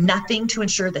doing nothing to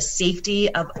ensure the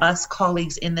safety of us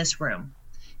colleagues in this room.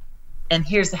 And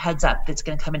here's the heads up that's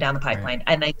going to come down the pipeline. Right.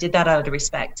 And I did that out of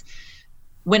respect.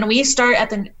 When we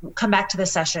come back to the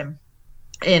session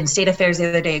in State Affairs the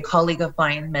other day, a colleague of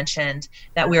mine mentioned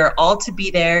that we are all to be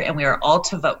there and we are all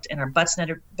to vote, and our butts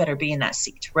better be in that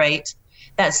seat, right?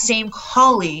 That same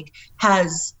colleague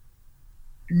has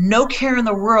no care in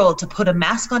the world to put a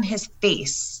mask on his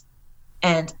face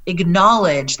and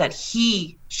acknowledge that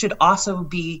he should also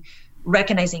be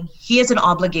recognizing he has an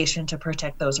obligation to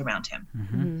protect those around him.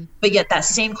 Mm-hmm. But yet that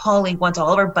same colleague wants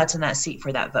all of our butts in that seat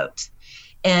for that vote.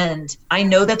 And I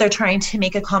know that they're trying to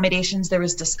make accommodations. There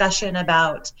was discussion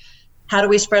about how do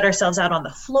we spread ourselves out on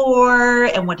the floor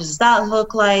and what does that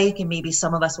look like? And maybe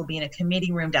some of us will be in a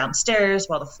committee room downstairs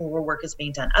while the floor work is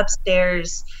being done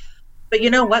upstairs. But you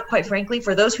know what, quite frankly,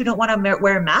 for those who don't want to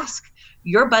wear a mask,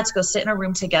 your butts go sit in a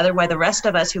room together while the rest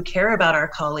of us who care about our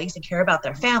colleagues and care about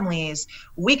their families,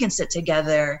 we can sit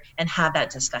together and have that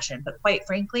discussion. But quite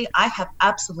frankly, I have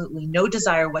absolutely no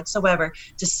desire whatsoever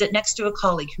to sit next to a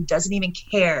colleague who doesn't even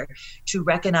care to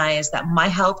recognize that my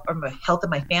health or the health of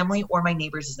my family or my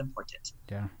neighbors is important.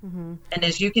 Yeah. Mm-hmm. And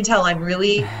as you can tell, I'm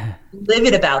really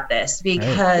livid about this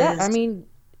because... Yeah, I mean,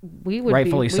 we would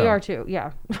rightfully be. So. We are too,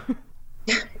 yeah.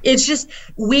 It's just,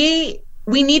 we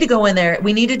need to go in there.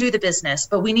 We need to do the business,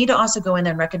 but we need to also go in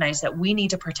there and recognize that we need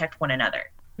to protect one another.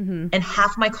 Mm-hmm. And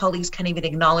half my colleagues can't even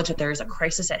acknowledge that there is a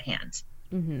crisis at hand.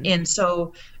 And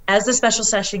so as the special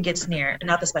session gets near,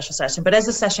 not the special session, but as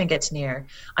the session gets near,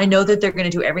 I know that they're going to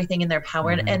do everything in their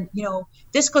power. And you know,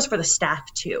 this goes for the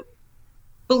staff too.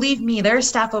 Believe me, there are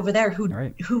staff over there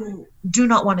who do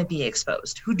not want to be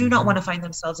exposed, who do not want to find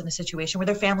themselves in a situation where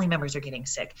their family members are getting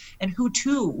sick, and who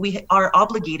too we are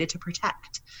obligated to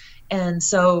protect. And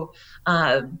so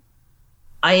I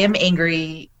am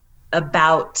angry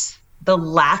about the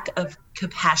lack of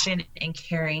compassion and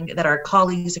caring that our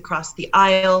colleagues across the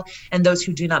aisle and those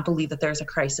who do not believe that there's a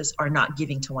crisis are not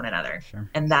giving to one another.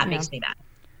 And that makes me mad.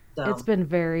 So. It's been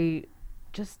very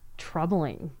just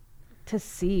troubling to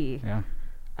see. Yeah.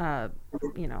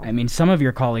 You know, I mean, some of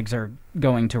your colleagues are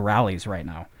going to rallies right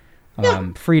now,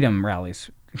 freedom rallies,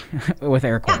 with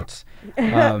air quotes,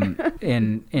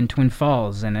 in Twin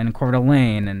Falls and in Coeur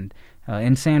d'Alene and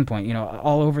in Sandpoint, you know,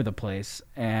 all over the place.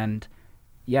 And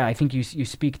yeah, I think you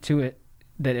speak to it,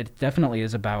 that it definitely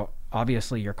is about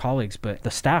obviously your colleagues, but the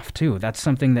staff too. That's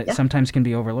something that sometimes can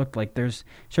be overlooked. Like there's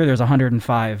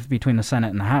 105 between the Senate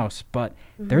and the House, but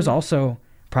there's also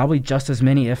probably just as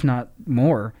many, if not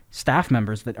more, staff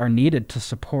members that are needed to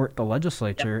support the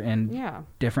legislature in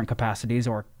different capacities,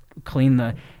 or clean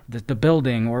the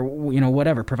building, or, you know,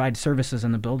 whatever, provide services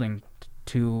in the building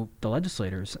to the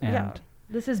legislators. And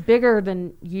this is bigger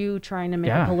than you trying to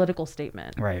make a political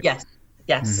statement. Right. Yes.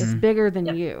 It's bigger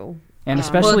than you. And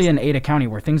especially in Ada County,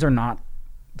 where things are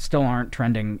still aren't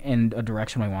trending in a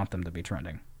direction we want them to be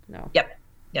trending. No.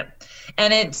 Yep.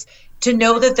 And it's to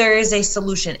know that there is a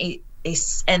solution,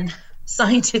 and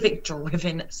scientific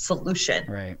driven solution.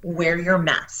 Right. Wear your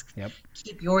mask. Yep.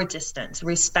 Keep your distance.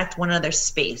 Respect one another's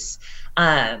space.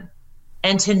 And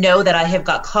to know that I have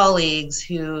got colleagues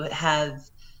who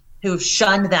have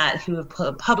shunned that, who have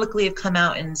publicly have come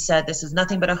out and said this is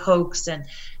nothing but a hoax, and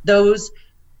those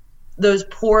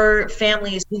poor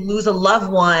families who lose a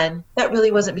loved one, that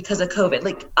really wasn't because of COVID.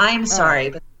 Like, I'm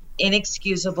sorry, but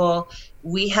inexcusable.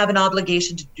 We have an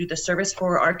obligation to do the service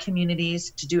for our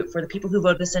communities, to do it for the people who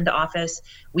voted us into office.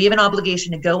 We have an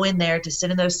obligation to go in there, to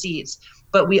sit in those seats,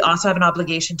 but we also have an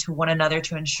obligation to one another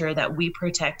to ensure that we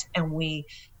protect and we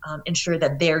ensure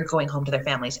that they're going home to their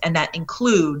families. And that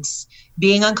includes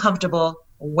being uncomfortable,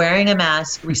 wearing a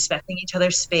mask, respecting each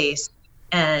other's space,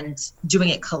 and doing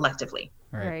it collectively.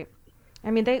 Right.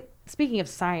 I mean, speaking of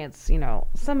science, you know,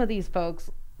 some of these folks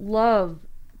love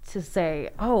to say,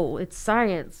 oh, it's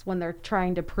science, when they're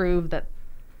trying to prove that,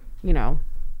 you know,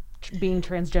 being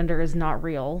transgender is not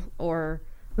real, or,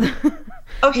 you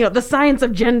know, the science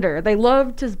of gender. They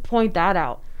love to point that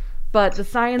out. But the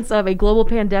science of a global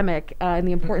pandemic and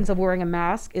the importance of wearing a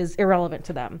mask is irrelevant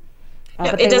to them.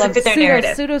 But it doesn't fit their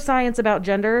narrative. Pseudoscience about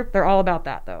gender, they're all about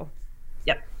that, though.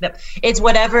 Yep. It's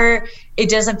whatever, it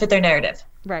doesn't fit their narrative.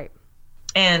 Right.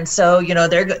 And so, you know,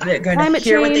 they're going to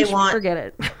hear what they want. Forget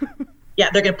it. Yeah,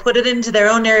 they're going to put it into their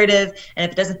own narrative, and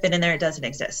if it doesn't fit in there, it doesn't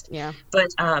exist. Yeah. But,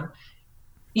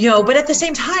 you know, but at the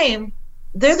same time,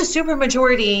 they're the super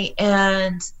majority,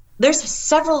 and there's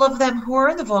several of them who are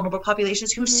in the vulnerable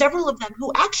populations, several of them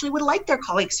who actually would like their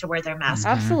colleagues to wear their masks.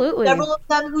 Absolutely. Several of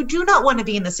them who do not want to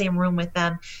be in the same room with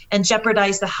them and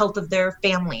jeopardize the health of their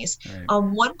families. Right.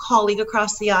 One colleague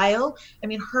across the aisle, I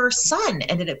mean, her son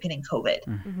ended up getting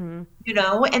COVID, you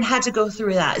know, and had to go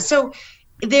through that. So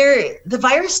the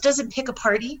virus doesn't pick a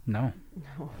party. No.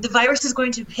 The virus is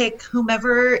going to pick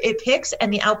whomever it picks,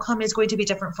 and the outcome is going to be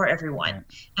different for everyone. Right.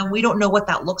 And we don't know what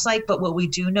that looks like, but what we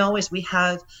do know is we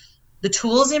have the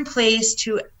tools in place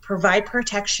to provide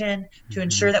protection, to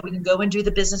ensure that we can go and do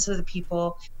the business of the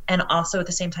people, and also at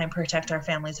the same time protect our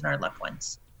families and our loved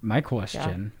ones. My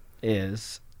question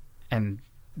is, and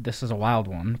this is a wild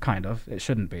one, kind of, it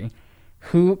shouldn't be,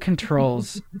 who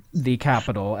controls the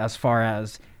Capitol as far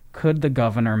as, could the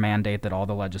governor mandate that all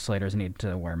the legislators need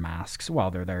to wear masks while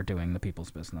they're there doing the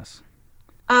people's business?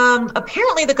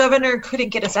 Apparently the governor couldn't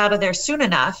get us out of there soon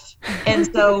enough.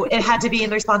 And so it had to be in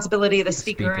the responsibility of the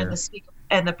speaker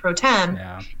and the pro tem.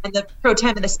 Yeah. And the pro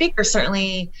tem and the speaker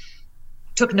certainly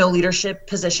took no leadership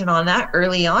position on that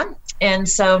early on. And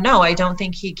so, no, I don't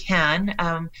think he can.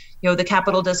 You know, the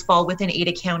Capitol does fall within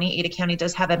Ada County. Ada County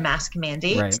does have a mask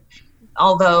mandate. Right.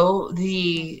 Although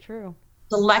the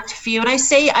select few, and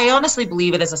I honestly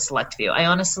believe it is a select few. I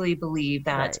honestly believe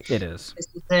that it is. This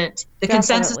isn't the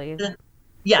consensus.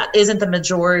 Isn't the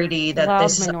majority that Loud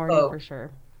this is minority a vote. For sure.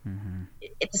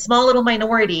 It's a small little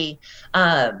minority.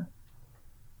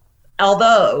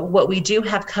 Although what we do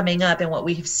have coming up and what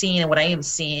we have seen and what I am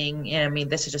seeing, and I mean,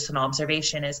 this is just an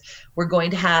observation, is we're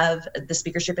going to have, the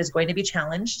speakership is going to be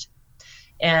challenged.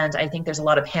 And I think there's a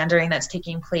lot of pandering that's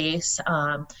taking place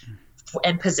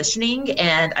and positioning.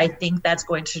 And I think that's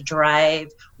going to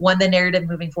drive, one, the narrative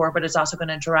moving forward, but it's also going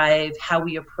to drive how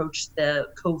we approach the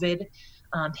COVID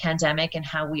pandemic and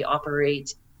how we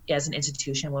operate as an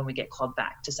institution when we get called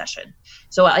back to session.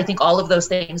 So I think all of those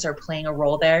things are playing a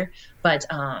role there, but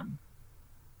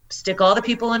stick all the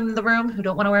people in the room who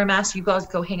don't want to wear a mask, you guys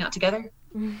go hang out together.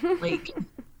 Like,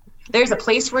 there's a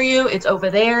place for you. It's over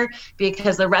there,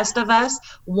 because the rest of us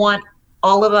want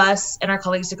all of us and our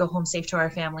colleagues to go home safe to our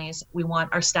families. We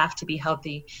want our staff to be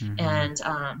healthy. And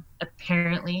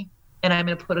apparently, and I'm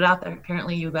going to put it out there,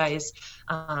 apparently you guys,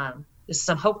 there's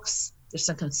some hoax, there's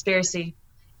some conspiracy,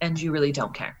 and you really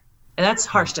don't care. And that's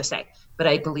harsh to say, but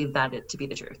I believe that it to be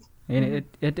the truth.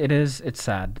 It's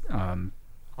sad.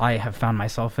 I have found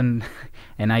myself in,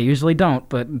 and I usually don't,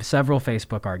 but several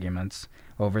Facebook arguments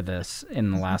over this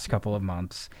in the last couple of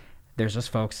months. There's just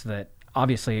folks that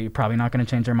obviously you're probably not going to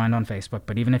change their mind on Facebook,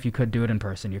 but even if you could do it in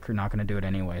person, you're not going to do it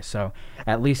anyway. So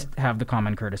at least have the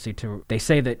common courtesy to, they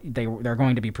say that they're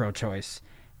going to be pro-choice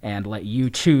and let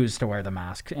you choose to wear the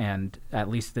mask, and at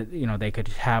least that, they could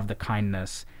have the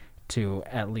kindness to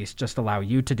at least just allow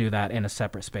you to do that in a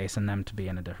separate space and them to be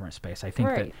in a different space. I think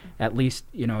that at least,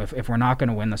 if we're not going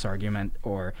to win this argument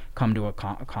or come to a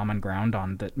common ground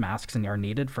on that masks are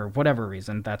needed for whatever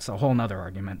reason, that's a whole nother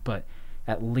argument, but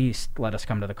at least let us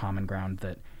come to the common ground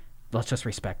that let's just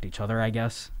respect each other, I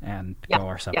guess, and go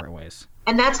our separate ways.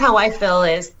 And that's how I feel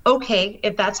is, okay,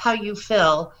 if that's how you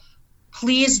feel,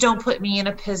 please don't put me in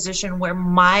a position where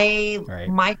my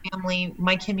family,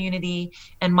 my community,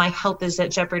 and my health is at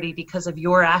jeopardy because of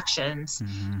your actions,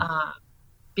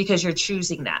 because you're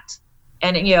choosing that.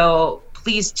 And,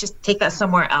 please just take that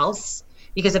somewhere else.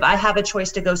 Because if I have a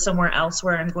choice to go somewhere else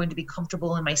where I'm going to be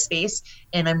comfortable in my space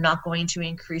and I'm not going to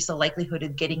increase the likelihood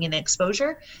of getting an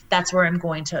exposure, that's where I'm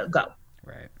going to go.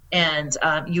 Right. And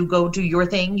you go do your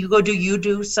thing. You go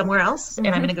do somewhere else, and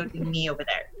I'm going to go do me over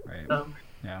there. Right. So,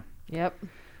 yeah. Yep.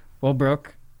 Well,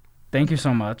 Brooke, thank you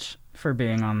so much for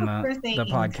being on the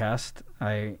podcast.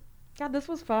 This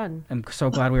was fun. I'm so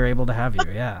glad we were able to have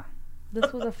you. Yeah.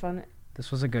 This was a fun.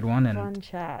 This was a good one, and fun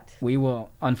chat.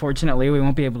 Unfortunately, we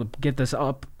won't be able to get this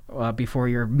up before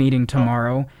your meeting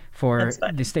tomorrow for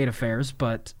the state affairs,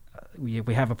 but we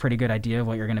have a pretty good idea of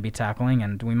what you're going to be tackling,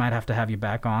 and we might have to have you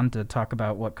back on to talk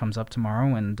about what comes up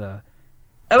tomorrow and.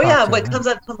 What comes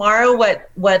up tomorrow? What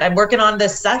I'm working on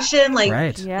this session?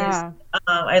 Right. Yeah.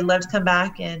 I'd love to come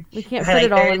back and. We can't put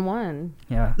it all in one.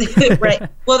 Yeah. Right.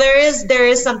 Well, there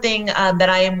is something that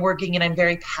I am working and I'm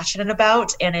very passionate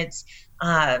about, and it's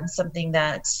something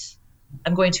that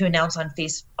I'm going to announce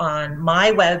on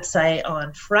my website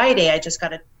on Friday. I just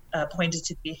got appointed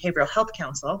to the Behavioral Health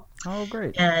Council. Oh,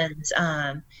 great. And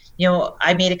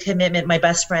I made a commitment. My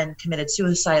best friend committed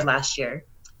suicide last year.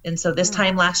 And so this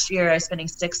time last year, I was spending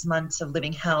 6 months of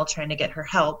living hell trying to get her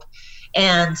help.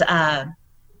 And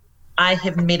I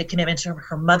have made a commitment to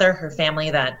her mother, her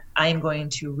family, that I am going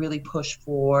to really push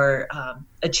for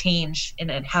a change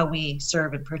in how we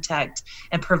serve and protect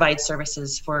and provide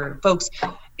services for folks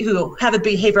who have a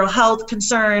behavioral health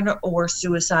concern or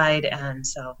suicide. And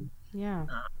so,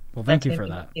 well, thank you for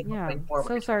that. Yeah,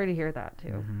 so sorry to hear that, too.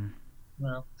 Mm-hmm.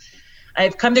 Well,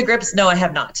 I've come to grips. No, I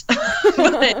have not.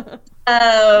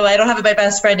 I don't have my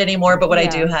best friend anymore, but what I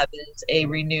do have is a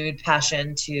renewed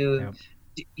passion to,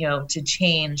 to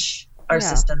change our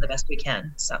system the best we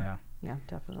can. So yeah,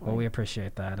 definitely. Well, we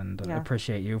appreciate that, and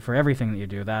appreciate you for everything that you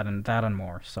do, that and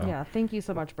more. So yeah, thank you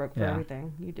so much, Brooke, for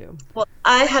everything you do. Well,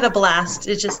 I had a blast.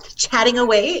 It's just chatting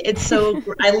away. It's so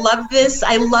I love this.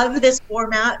 I love this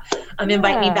format.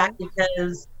 Invite me back,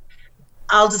 because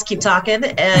I'll just keep talking,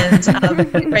 and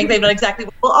frankly, not exactly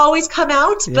what will always come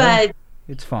out, but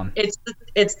it's fun. It's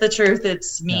the truth.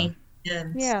 It's me,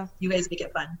 and you guys make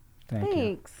it fun.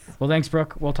 Thanks. Well, thanks,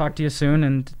 Brooke. We'll talk to you soon,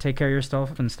 and take care of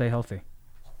yourself and stay healthy.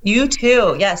 You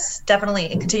too. Yes,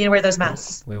 definitely, and continue to wear those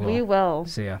masks. We will.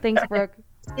 See ya. Thanks, Brooke.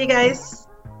 See you guys.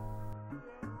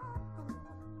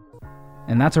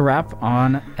 And that's a wrap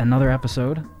on another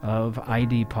episode of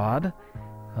ID Pod,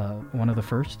 one of the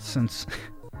first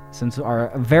since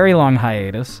our very long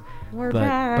hiatus. We're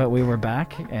back. But we were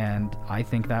back, and I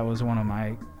think that was one of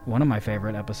my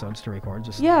favorite episodes to record.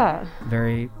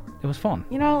 It was fun.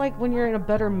 Like when you're in a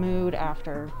better mood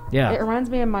after. Yeah. It reminds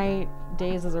me of my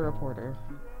days as a reporter,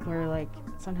 where like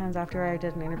sometimes after I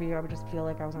did an interview, I would just feel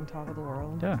like I was on top of the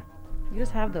world. Yeah. You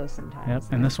just have those sometimes.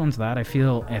 Yep. And this one's that. I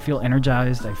feel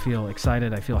energized. I feel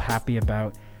excited. I feel happy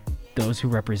about those who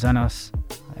represent us,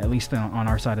 at least on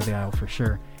our side of the aisle for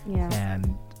sure. Yeah.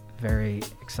 And very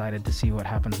excited to see what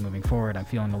happens moving forward. I'm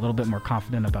feeling a little bit more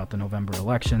confident about the November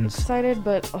elections. Excited,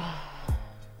 but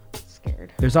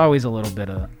scared. There's always a little bit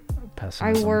of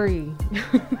pessimism. I worry.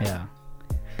 Yeah.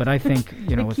 But I think,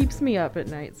 it keeps me up at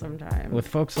night sometimes. With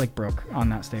folks like Brooke on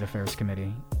that State Affairs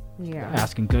Committee, yeah,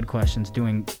 asking good questions,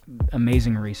 doing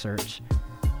amazing research,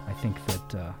 I think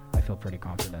that I feel pretty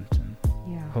confident in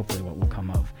hopefully what will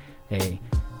come of a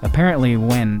apparently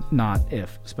when, not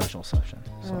if, special session.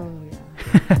 So. Oh,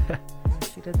 yeah.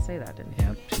 She did say that, didn't she?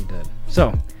 Yep, she did.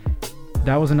 So,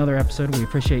 that was another episode. We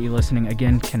appreciate you listening.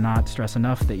 Again, cannot stress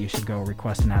enough that you should go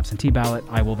request an absentee ballot,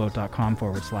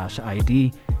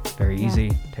 iwillvote.com/ID. Very easy.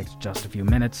 Takes just a few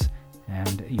minutes,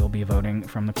 and you'll be voting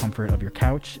from the comfort of your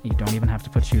couch. You don't even have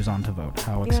to put shoes on to vote.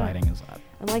 How exciting is that?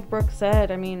 And like Brooke said,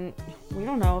 I mean, we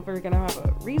don't know if we're going to have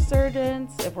a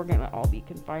resurgence, if we're going to all be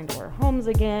confined to our homes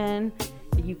again.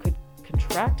 You could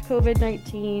contract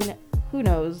COVID-19. Who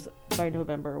knows by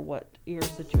November what your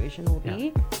situation will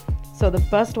be. So the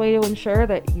best way to ensure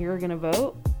that you're going to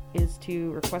vote is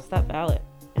to request that ballot.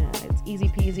 It's easy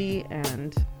peasy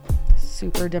and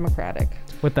super democratic.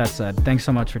 With that said, thanks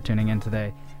so much for tuning in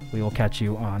today. We will catch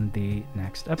you on the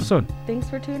next episode. Thanks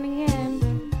for tuning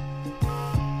in.